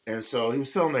 And so he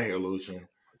was selling the hair lotion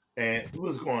and it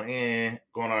was going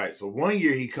all right. So one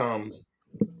year he comes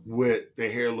with the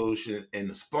hair lotion and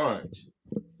the sponge.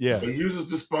 Yeah. So he uses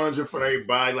the sponge in front of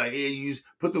everybody, like, hey,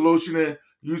 put the lotion in,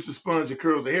 use the sponge, it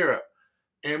curls the hair up.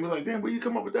 And we're like, damn, where you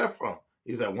come up with that from?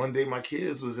 He's like, one day my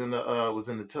kids was in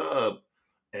the tub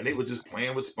and they were just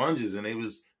playing with sponges and they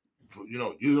was,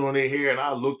 using on their hair. And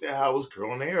I looked at how it was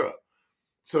curling the hair up.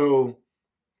 So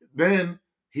then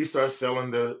he starts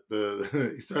selling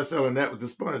he starts selling that with the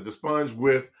sponge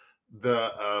with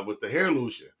the hair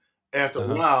lotion. After a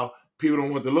while, people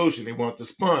don't want the lotion, they want the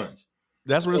sponge.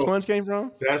 That's where the sponge came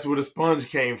from? That's where the sponge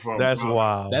came from. That's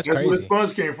wild. That's crazy. Where the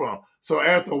sponge came from. So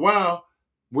after a while,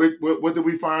 what did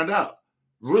we find out?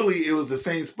 Really, it was the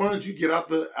same sponge you get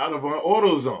out of an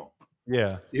AutoZone.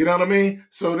 Yeah. You know what I mean?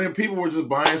 So then people were just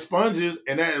buying sponges,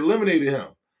 and that eliminated him.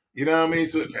 You know what I mean?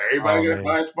 So everybody got to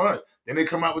buy a sponge. Then they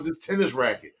come out with this tennis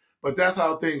racket. But that's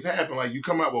how things happen. Like you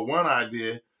come out with one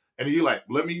idea, and then you're like,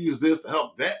 let me use this to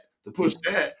help that, to push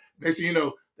that. Next thing you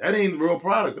know, that ain't the real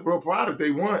product. The real product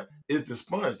they want is the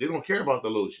sponge. They don't care about the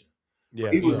lotion.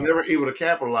 Yeah. He was never able to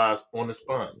capitalize on the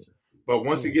sponge. But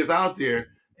once it gets out there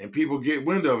and people get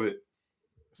wind of it,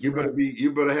 you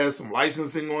better have some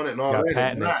licensing on it and all that.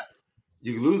 If not,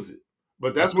 you lose it.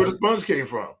 But that's where the sponge came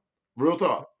from. Real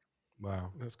talk.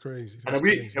 Wow. That's crazy.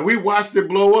 And we watched it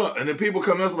blow up. And then people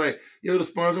come to us like, yo, the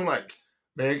sponge. I'm like,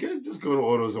 man, just go to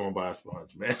AutoZone and buy a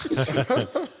sponge, man.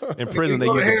 In prison, they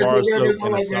use the bar soap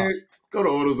and like, man, go to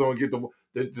AutoZone and get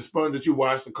the sponge that you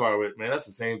wash the car with, man. That's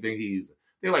the same thing he using.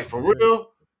 They're like, for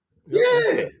real?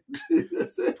 Yeah.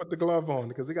 That's it. Put the glove on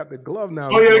because they got the glove now.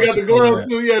 Oh, yeah, they got the glove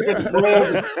too. Yeah, got the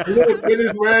glove, the little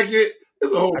tennis racket.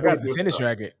 It's a whole bunch of the tennis stuff.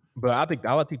 racket, but I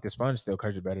think the sponge still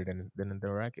covers better than the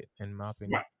racket, in my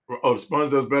opinion. Right. Oh, the sponge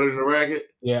does better than the racket?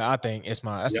 Yeah, I think that's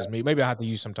just me. Maybe I have to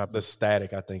use some type of the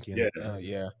static, I think. Yeah.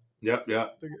 Yeah. Yep.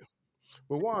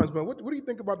 But Wanza, man, what do you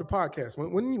think about the podcast?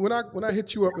 When I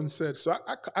hit you up and said, so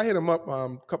I hit him up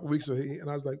a couple weeks ago, and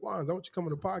I was like, Wanza, I want you to come on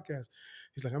the podcast.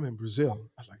 He's like, I'm in Brazil.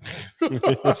 I was like, man.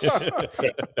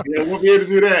 Yeah, we'll be able to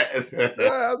do that. Yeah,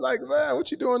 I was like, man,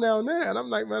 what you doing down there? And I'm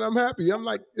like, man, I'm happy. I'm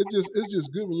like, it's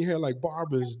just good when you hear like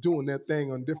barbers doing their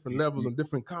thing on different levels on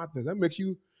different continents. That makes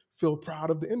you feel proud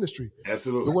of the industry.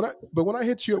 Absolutely. But when I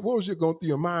hit you up, what was going through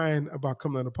your mind about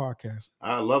coming on the podcast?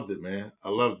 I loved it, man. I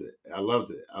loved it. I love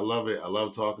it. I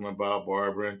love talking about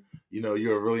barbering. You know,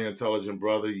 you're a really intelligent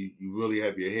brother. You really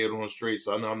have your head on straight.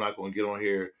 So I know I'm not going to get on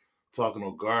here talking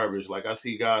no garbage. Like I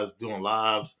see guys doing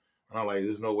lives, and I'm like,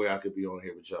 there's no way I could be on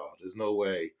here with y'all. There's no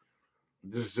way.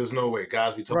 There's just no way.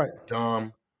 Guys be talking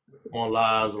dumb on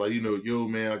lives, like, you know, yo,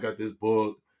 man, I got this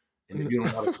book. And if you don't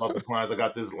know how to talk to clients, I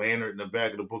got this lantern in the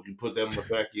back of the book. You put that on the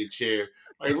back of your chair.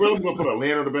 Like, really, I'm going to put a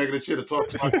lantern on the back of the chair to talk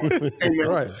to my clients? Hey, man.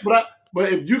 Right.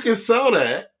 But if you can sell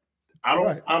that,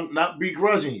 I'm not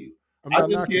begrudging you. I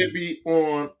just can't be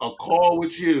on a call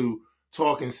with you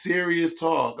talking serious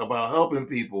talk about helping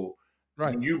people.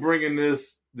 Right. And you bringing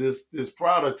this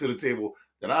product to the table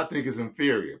that I think is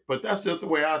inferior. But that's just the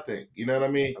way I think. You know what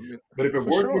I mean? But if it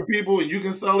works for people and you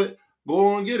can sell it,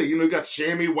 go on and get it. You know, you got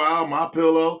Chamois Wild, My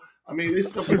Pillow. I mean, there's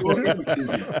stuff people you know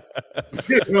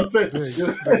what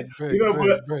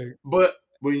I'm saying? But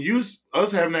when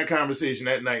us having that conversation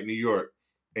that night in New York,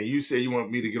 and you say you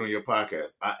want me to get on your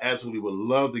podcast, I absolutely would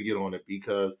love to get on it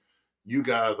because you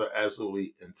guys are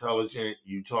absolutely intelligent.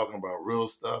 You talking about real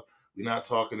stuff. We're not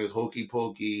talking this hokey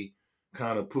pokey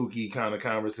kind of pooky kind of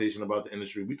conversation about the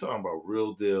industry. We're talking about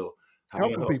real deal, how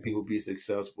to help people be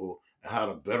successful and how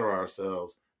to better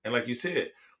ourselves. And like you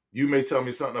said, you may tell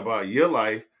me something about your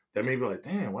life that may be like,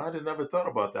 damn, why I never thought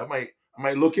about that. I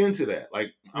might look into that.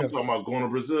 Like I'm talking about going to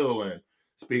Brazil and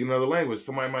speaking another language.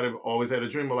 Somebody might have always had a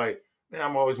dream of like, man,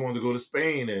 I'm always wanting to go to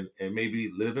Spain and maybe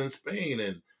live in Spain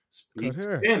and speak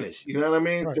Spanish. You know what I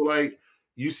mean? Right. So like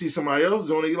you see somebody else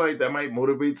doing it, you like that might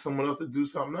motivate someone else to do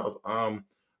something else.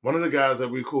 One of the guys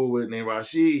that we're cool with named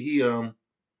Rashid, he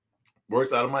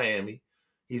works out of Miami.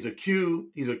 He's a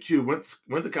Q. Went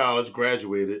to college,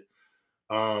 graduated.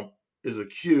 Is a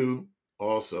Q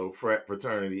also,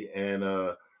 fraternity,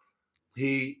 and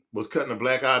he was cutting the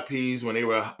Black Eyed Peas when they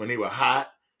were hot.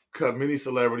 Cut many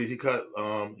celebrities. He cuts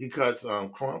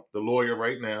Crump, the lawyer,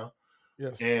 right now.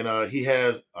 Yes. And he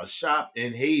has a shop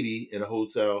in Haiti in a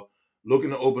hotel,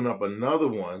 looking to open up another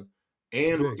one,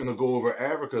 and looking to go over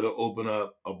Africa to open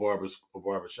up a barber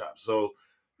shop. So,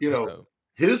 you know,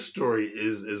 his story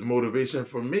is motivation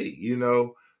for me. You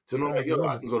know, to know like, yo,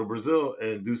 I can go to Brazil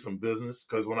and do some business.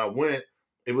 Because when I went,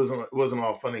 it wasn't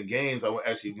all fun and games. I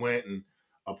actually went and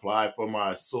applied for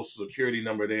my social security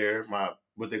number there, my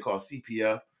what they call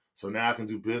CPF. So now I can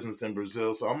do business in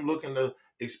Brazil. So I'm looking to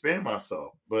expand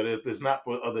myself. But if it's not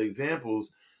for other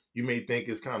examples, you may think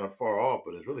it's kind of far off,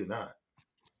 but it's really not.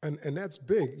 And that's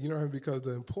big, you know, because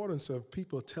the importance of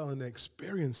people telling their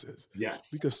experiences.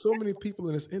 Yes. Because so many people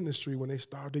in this industry, when they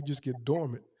start, they just get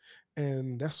dormant.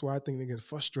 And that's why I think they get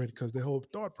frustrated because their whole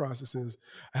thought process is,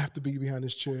 I have to be behind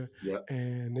this chair. Yep.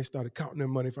 And they started counting their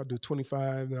money. If I do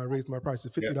 25, then I raise my price to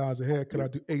 $50 a head. Could I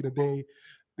do 8 a day?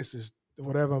 This is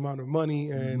whatever amount of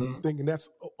money, and thinking that's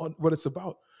what it's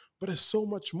about. But it's so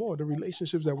much more. The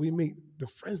relationships that we make, the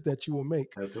friends that you will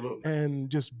make. Absolutely. And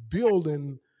just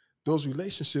building those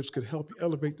relationships could help you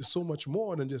elevate to so much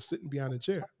more than just sitting behind a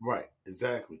chair. Right,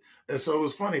 exactly. And so it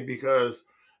was funny because,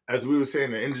 as we were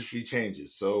saying, the industry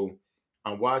changes. So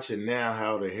I'm watching now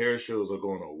how the hair shows are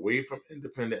going away from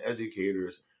independent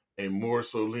educators and more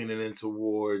so leaning in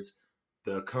towards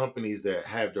the companies that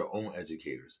have their own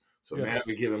educators. So now Yes.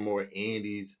 they're giving more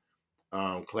Andy's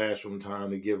classroom time.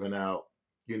 They're giving out,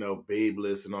 Babe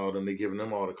Lists and all of them. They're giving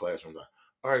them all the classroom time.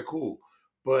 All right, cool.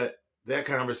 But that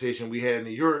conversation we had in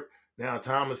New York, now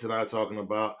Thomas and I are talking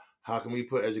about how can we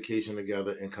put education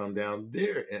together and come down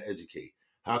there and educate?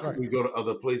 How can Right. we go to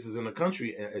other places in the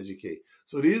country and educate?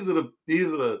 So these are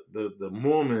the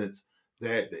moments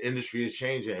that the industry is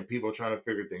changing and people are trying to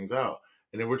figure things out.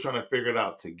 And then we're trying to figure it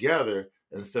out together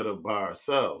instead of by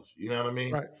ourselves. You know what I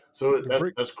mean? Right. So The that's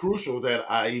break. that's crucial that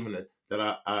I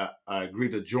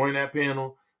agreed to join that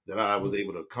panel, that I was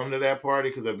able to come to that party.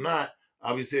 Because if not,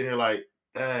 I'll be sitting here like,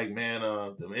 dang man,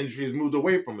 the industry's moved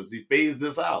away from us. They phased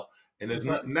this out, and there's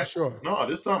nothing For that. sure. No,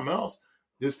 there's something else.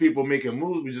 There's people making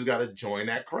moves. We just got to join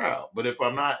that crowd. But if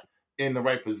I'm not in the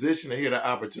right position to hear the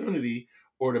opportunity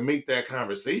or to make that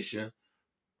conversation,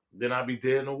 then I'll be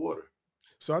dead in the water.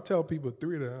 So I tell people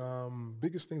three of the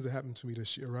biggest things that happened to me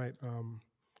this year, right?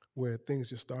 Where things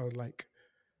just started. Like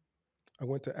I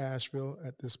went to Asheville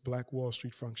at this Black Wall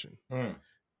Street function. Mm.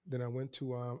 Then I went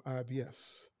to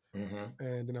IBS. Mm-hmm.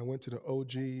 And then I went to the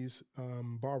OG's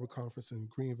barber conference in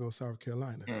Greenville, South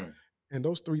Carolina. Mm. And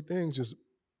those three things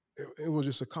it was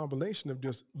just a combination of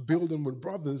just building with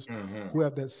brothers who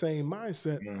have that same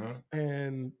mindset.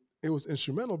 And it was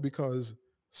instrumental because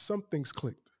some things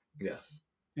clicked. Yes.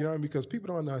 You know, because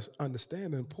people don't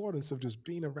understand the importance of just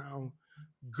being around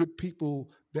good people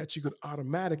that you could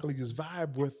automatically just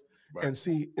vibe with and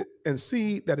see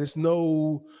that it's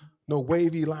no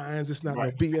wavy lines. It's not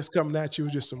no BS coming at you.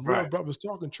 It's just some real brothers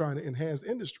talking, trying to enhance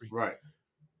the industry. Right.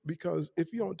 Because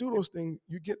if you don't do those things,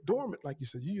 you get dormant, like you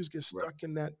said. You just get stuck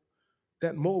in that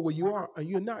mode where you are, and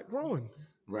you're not growing.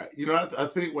 Right. I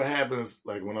think what happens,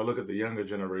 like when I look at the younger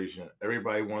generation,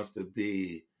 everybody wants to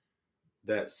be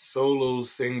that solo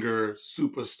singer,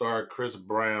 superstar, Chris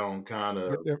Brown kind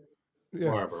of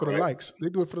barber, for the right? likes. They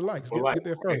do it for the likes. Get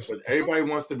there first. But everybody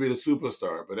wants to be the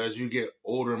superstar. But as you get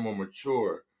older and more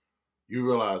mature, you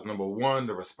realize, number one,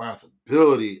 the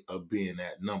responsibility of being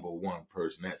that number one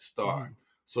person, that star.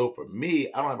 So for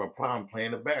me, I don't have a problem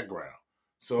playing the background.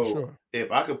 So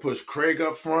if I could push Craig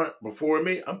up front before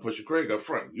me, I'm pushing Craig up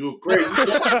front. You Craig,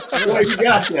 you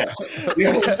got that.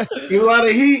 Get a lot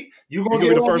of heat. You're gonna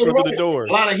get the first one through the door.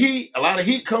 A lot of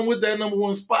heat come with that number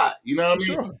one spot. You know what I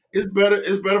mean? Sure.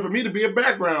 It's better for me to be a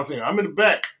background singer. I'm in the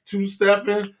back,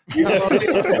 two-stepping. You know what I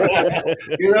mean?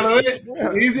 You know what I mean?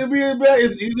 Yeah. It's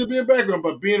easy to be in background,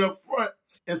 but being up front,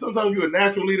 and sometimes you're a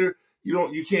natural leader,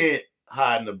 you can't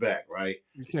hide in the back, right?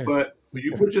 You can't. But when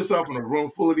you put yourself in a room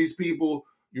full of these people,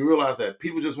 you realize that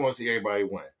people just want to see everybody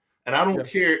win. And I don't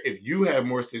care if you have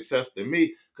more success than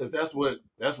me, because that's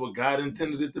what God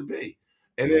intended it to be.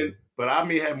 And then, but I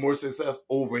may have more success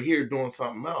over here doing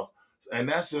something else. And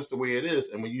that's just the way it is.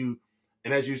 And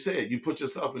as you said, you put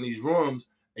yourself in these rooms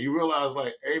and you realize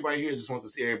like everybody here just wants to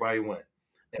see everybody win.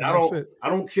 And I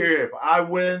don't care if I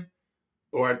win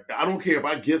or I don't care if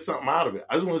I get something out of it.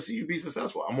 I just want to see you be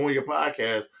successful. I'm on your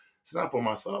podcast. It's not for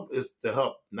myself. It's to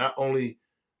help not only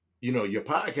your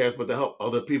podcast, but to help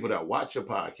other people that watch your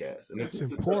podcast. And that's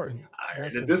important.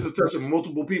 If this is touching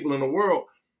multiple people in the world,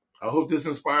 I hope this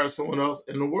inspires someone else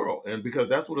in the world. And because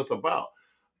that's what it's about.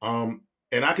 And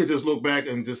I could just look back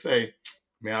and just say,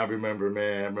 man, I remember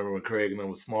when Craig and them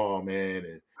was small, man,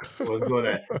 and was doing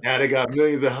that. Now they got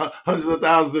millions and hundreds of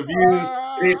thousands of views.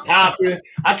 They popping.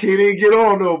 I can't even get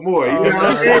on no more. You know what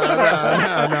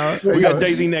I mean? We got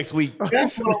Daisy next week.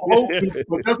 That's what I'm hoping.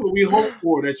 But that's what we hope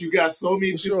for. That you got so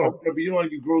many people going to be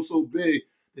on. You grow so big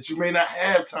that you may not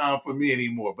have time for me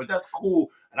anymore. But that's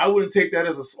cool, and I wouldn't take that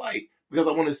as a slight because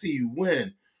I want to see you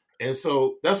win. And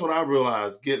so that's what I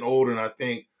realized getting older. And I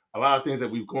think a lot of things that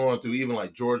we've gone through, even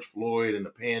like George Floyd and the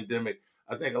pandemic,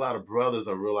 I think a lot of brothers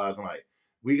are realizing like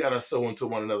we got to sow into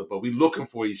one another, but we looking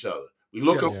for each other. We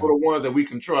looking for the ones that we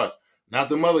can trust, not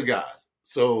the other guys.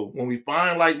 So when we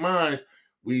find like minds,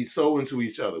 we sow into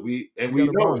each other. We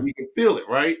know we can feel it,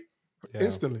 right?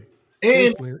 Instantly.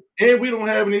 And we don't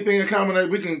have anything in common that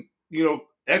we can,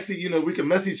 actually, we can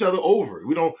mess each other over.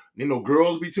 We don't,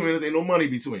 girls between us, ain't no money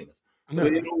between us. So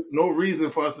there's no reason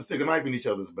for us to stick a knife in each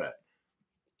other's back.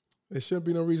 There shouldn't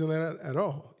be no reason at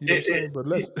all. You know what I'm saying? But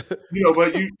let's, but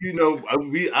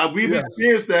we've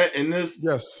experienced that in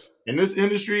this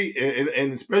industry,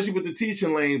 and especially with the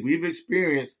teaching lane, we've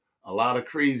experienced a lot of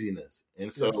craziness.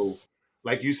 And so,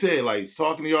 like you said, like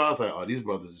talking to y'all, I was like, oh, these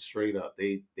brothers are straight up.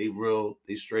 They real,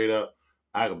 they straight up.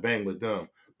 I could bang with them.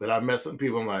 But I met some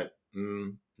people, I'm like,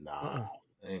 nah.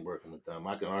 I ain't working with them.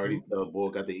 I can already tell boy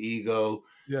got the ego.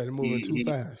 Yeah, they're moving too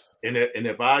fast. And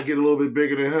if I get a little bit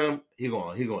bigger than him, he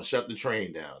gonna shut the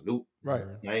train down. Nope. Right.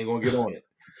 I ain't gonna get on it.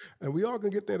 And we all can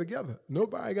get there together.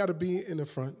 Nobody got to be in the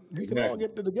front. We can all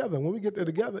get there together. When we get there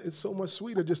together, it's so much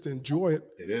sweeter just to enjoy it.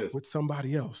 It is with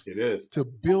somebody else. It is to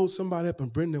build somebody up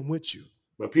and bring them with you.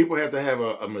 But people have to have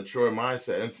a mature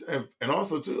mindset and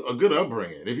also too a good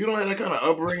upbringing. If you don't have that kind of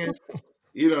upbringing,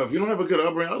 if you don't have a good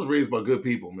upbringing, I was raised by good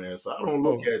people, man. So I don't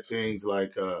look at things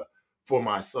like for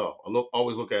myself.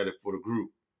 Always look at it for the group.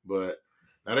 But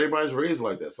not everybody's raised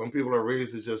like that. Some people are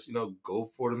raised to just go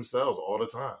for themselves all the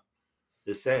time.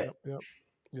 It's sad. Yep.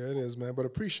 Yeah, it is, man. But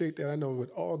appreciate that. I know with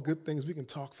all good things, we can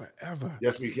talk forever.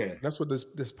 Yes, we can. That's what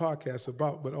this podcast is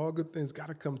about. But all good things got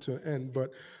to come to an end.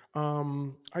 But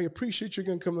I appreciate you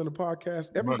again coming on the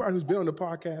podcast. Everybody who's been on the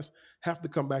podcast have to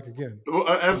come back again. Well,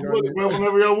 absolutely, bro.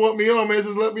 Whenever y'all want me on, man,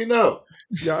 just let me know.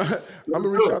 Yeah, I'm gonna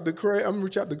reach out to Craig. I'm gonna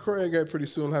reach out to Craig pretty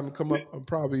soon. Have him come up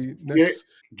probably next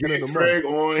get end of the Craig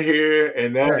month. on here,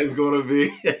 and that is gonna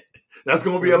be that's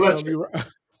gonna be electric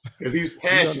because he's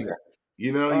passionate.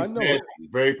 He's passionate,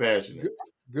 very passionate.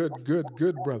 Good,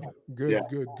 brother. Good,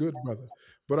 brother.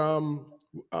 But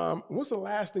what's the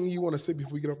last thing you want to say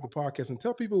before we get off the podcast? And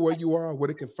tell people where you are, where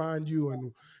they can find you,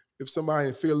 and if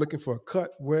somebody feel looking for a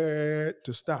cut, where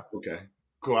to stop. Okay,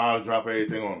 cool. I'll drop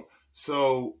everything on them.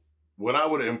 So what I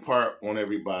would impart on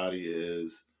everybody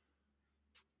is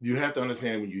you have to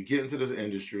understand when you get into this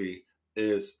industry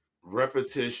is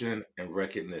repetition and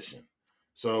recognition.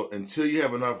 So until you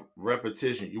have enough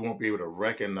repetition, you won't be able to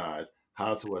recognize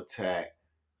how to attack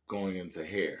going into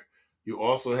hair. You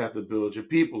also have to build your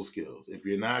people skills. If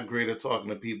you're not great at talking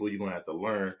to people, you're going to have to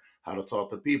learn how to talk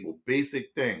to people.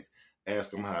 Basic things.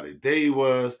 Ask them how their day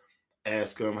was.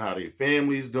 Ask them how their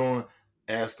family's doing.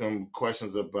 Ask them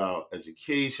questions about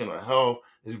education or health.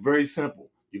 It's very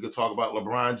simple. You could talk about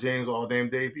LeBron James all damn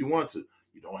day if you want to.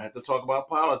 You don't have to talk about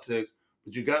politics.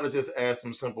 But you got to just ask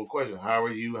some simple questions. How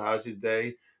are you? How's your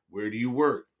day? Where do you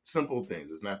work? Simple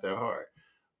things. It's not that hard.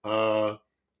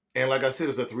 And like I said,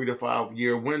 it's a 3 to 5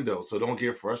 year window. So don't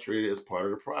get frustrated. It's part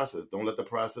of the process. Don't let the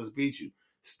process beat you.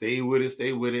 Stay with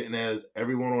it. And as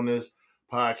everyone on this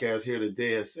podcast here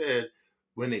today has said,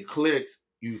 when it clicks,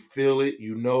 you feel it,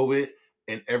 you know it,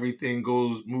 and everything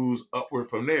moves upward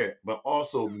from there. But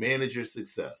also manage your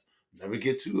success. Never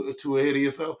get too ahead of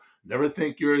yourself. Never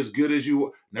think you're as good as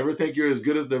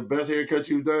the best haircut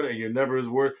you've done, and you're never as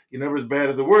bad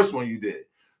as the worst one you did.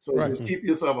 So just keep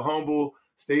yourself humble,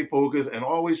 stay focused, and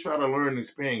always try to learn and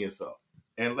expand yourself.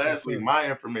 And lastly, my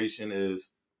information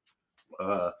is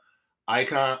Cut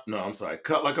Like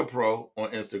a Pro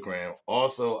on Instagram.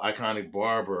 Also, Iconic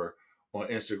Barber on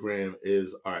Instagram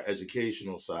is our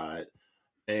educational side.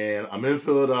 And I'm in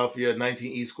Philadelphia,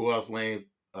 19 East Schoolhouse Lane,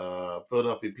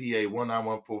 Philadelphia, PA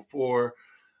 19144.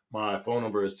 My phone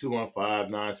number is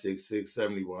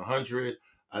 215-966-7100.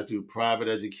 I do private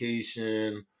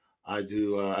education. I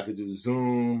could do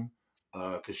Zoom.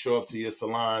 Could show up to your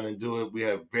salon and do it. We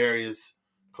have various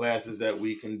classes that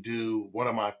we can do. One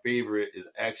of my favorite is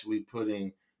actually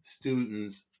putting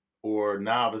students or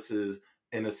novices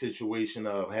in a situation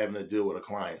of having to deal with a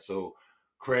client. So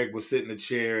Craig will sit in a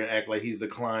chair and act like he's the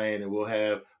client, and we'll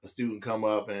have a student come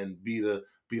up and be the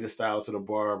stylist of the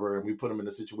barber, and we put them in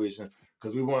a situation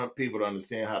because we want people to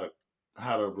understand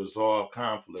how to resolve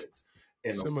conflicts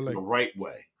in the right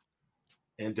way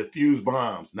and diffuse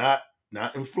bombs, not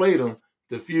inflate them,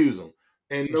 diffuse them.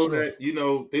 And know that,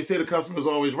 they say the customer's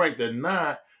always right. They're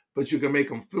not, but you can make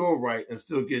them feel right and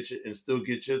still get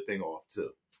your thing off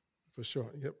too. For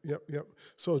sure. Yep.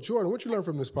 So Jordan, what you learned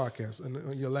from this podcast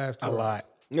and your last a lot.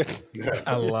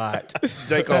 A lot.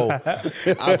 J. Cole.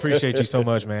 I appreciate you so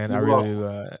much, man. I really do.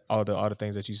 All the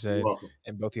things that you said,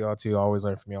 and both of y'all too. I always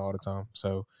learn from y'all all the time.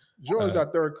 So Jordan's our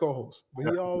third co-host,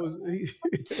 but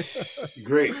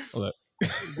great. Look.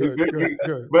 Good.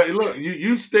 But look,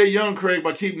 you stay young, Craig,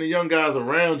 by keeping the young guys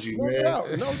around you, man. No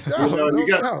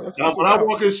doubt. When I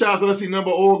walk in shops and I see a number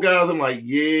of old guys, I'm like,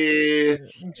 yeah,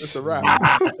 it's a wrap.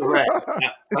 It's a wrap.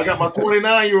 I got my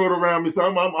 29-year-old around me, so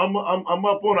I'm up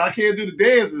on it. I can't do the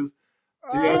dances.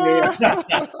 You know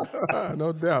what I mean?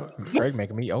 No doubt. Craig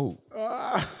making me old.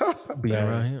 Being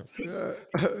around him.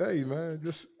 Hey man,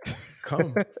 just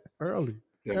come early.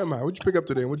 Yeah, man. What'd you pick up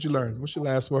today? What'd you learn? What's your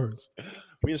last words?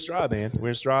 We in stride, man. We're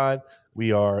in stride.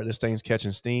 This thing's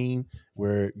catching steam.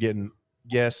 We're getting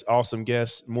awesome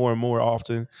guests more and more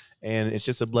often. And it's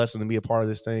just a blessing to be a part of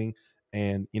this thing.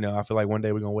 And, I feel like one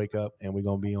day we're going to wake up and we're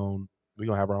going to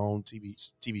have our own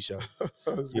TV show.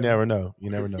 You never know.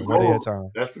 One day at a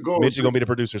time. That's the goal. Mitch is going to be the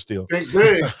producer still. Think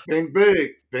big. Think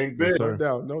big. Yes,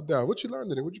 no doubt. What you learned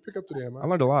today? What'd you pick up today, man? I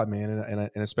learned a lot, man. And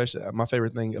especially my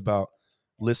favorite thing about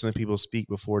listen to people speak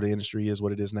before the industry is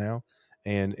what it is now.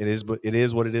 And it is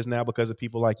what it is now because of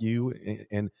people like you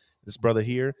and this brother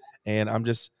here. And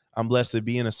I'm blessed to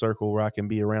be in a circle where I can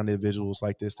be around individuals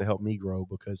like this to help me grow,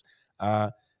 because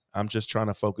I'm just trying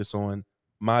to focus on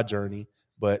my journey.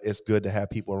 But it's good to have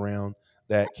people around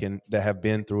that have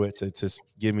been through it to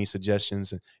give me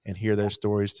suggestions and hear their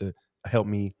stories to help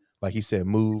me, like he said,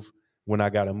 move when I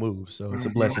got to move. So it's a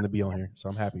blessing to be on here. So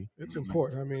I'm happy. It's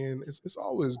important. I mean, it's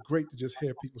always great to just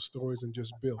hear people's stories and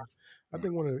just build. I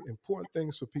think one of the important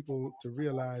things for people to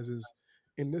realize is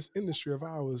in this industry of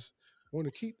ours, one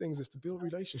of the key things is to build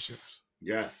relationships.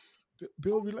 Yes.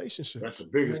 Build That's relationships. the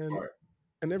biggest part.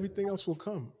 And everything else will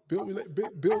come.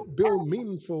 Build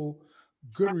meaningful,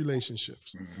 good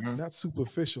relationships, not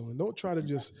superficial. And don't try to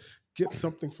just get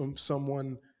something from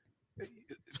someone,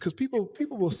 because people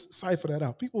will cipher that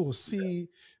out. People will see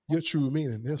your true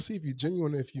meaning. They'll see if you're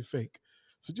genuine or if you're fake.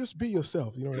 So just be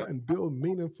yourself, Yep. and build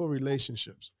meaningful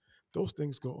relationships. Those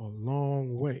things go a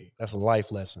long way. That's a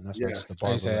life lesson. That's not just a Yes.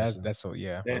 barber I say lesson. that's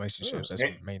relationships. That's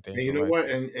And, the main thing and you for know life. what?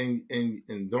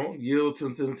 And don't yield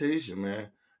to temptation, man.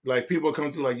 Like people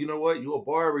come through, like, you know what? You a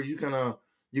barber, you can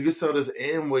sell this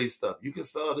Amway stuff. You can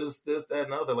sell this, that,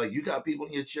 and other. Like you got people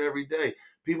in your chair every day.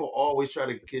 People always try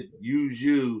to use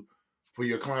you for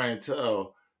your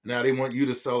clientele. Now they want you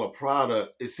to sell a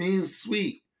product. It seems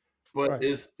sweet, but Right.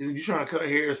 it's you trying to cut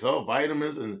hair, sell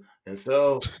vitamins, and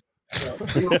sell.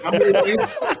 I mean,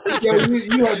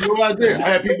 you have no idea. I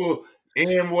had people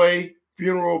Amway,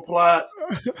 funeral plots,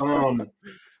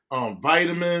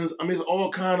 vitamins. I mean, it's all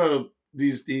kind of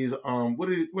these what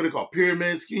do they call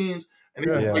pyramid schemes? And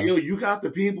they're Yeah. like, yo, you got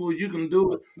the people, you can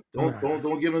do it.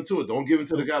 Don't give into it. Don't give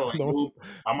into the guy like, yo,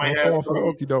 I might Don't have fall for the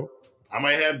some. okie doke. I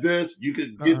might have this. You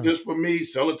could get this for me.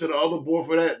 Sell it to the other boy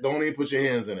for that. Don't even put your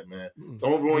hands in it, man.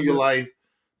 Don't ruin your life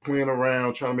playing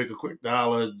around trying to make a quick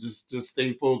dollar. Just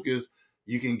stay focused.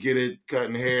 You can get it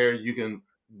cutting hair. You can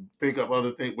think of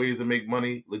other ways to make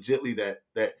money legitly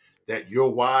that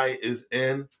your why is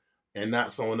in and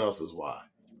not someone else's why.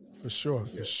 For sure.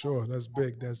 That's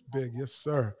big. Yes,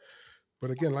 sir. But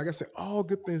again, like I said, all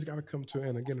good things got to come to an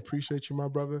end. Again, appreciate you, my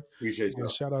brother. Appreciate Again, you.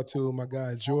 shout out to my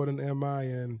guy Jordan, MI,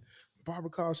 and Barber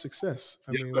College Success.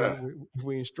 I Yes, mean, sir.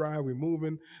 we in stride, we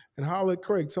moving. And holler at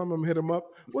Craig, tell him hit him up.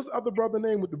 What's the other brother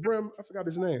name with the brim? I forgot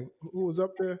his name. Who was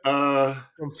up there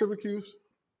from Syracuse?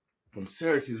 From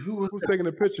Syracuse. Who was Who's that? taking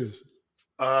the pictures?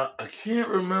 I can't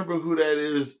remember who that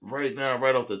is right now,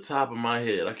 right off the top of my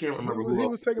head. I can't remember who He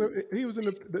else. was taking. He was in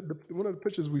one of the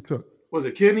pictures we took. Was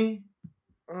it Kenny?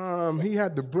 He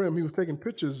had the brim. He was taking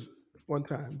pictures one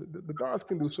time. The dark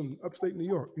skin dude from upstate New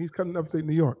York. He's coming upstate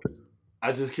New York.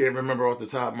 I just can't remember off the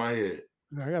top of my head.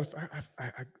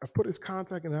 I put his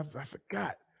contact and I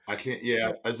forgot. I can't.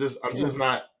 Yeah, I'm just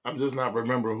not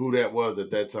remembering who that was at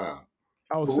that time.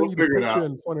 I'll But send we'll you the figure it picture out.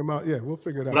 and point him out. Yeah, we'll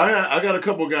figure it out. But I got a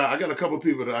couple guys. I got a couple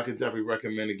people that I could definitely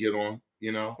recommend to get on.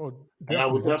 Oh, and I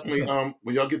will definitely That's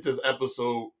when y'all get this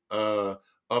episode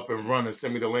up and running,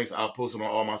 send me the links. I'll post it on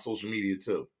all my social media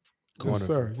too. Yes,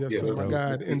 sir. Yes, sir. My dope.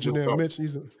 guy, the engineer Mitch,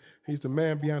 he's the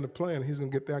man behind the plan. He's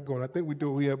gonna get that going. I think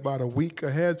we about a week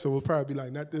ahead, so we'll probably be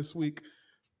like not this week,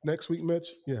 next week, Mitch.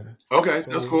 Yeah. Okay,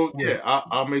 So, that's cool. Yeah,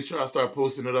 I'll make sure I start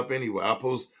posting it up anyway. I'll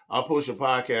post your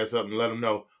podcast up and let them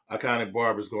know Iconic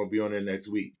Barber's going to be on there next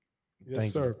week.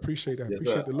 Yes, sir. Appreciate that. Yes,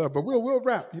 Appreciate the love. But we'll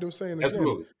wrap. You know what I'm saying? Again,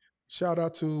 absolutely. Shout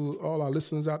out to all our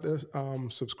listeners out there.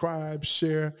 Subscribe,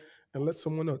 share, and let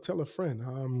someone know. Tell a friend.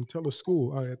 Tell a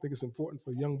school. I think it's important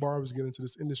for young barbers to get into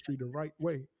this industry the right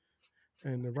way.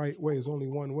 And the right way is only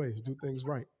one way: is do things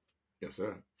right. Yes,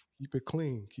 sir. Keep it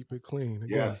clean. Keep it clean. Again,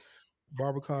 Yes.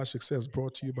 Barber College Success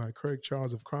brought to you by Craig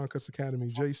Charles of Crown Cuts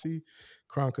Academy JC,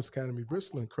 Crown Cuts Academy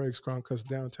Bristol, and Craig's Crown Cuts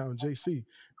Downtown JC.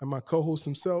 And my co-host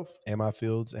himself. Am I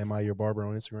Fields? Am I your barber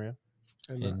on Instagram?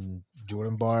 And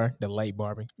Jordan Barr, the light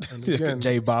barbing. And again,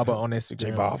 J Baba on Instagram.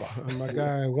 J Baba. And my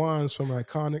guy Wanza from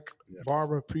Iconic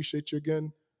Barber. Appreciate you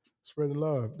again. Spreading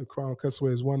love. The Crown Cuts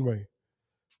Way is one way.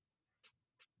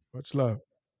 Much love.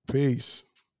 Peace.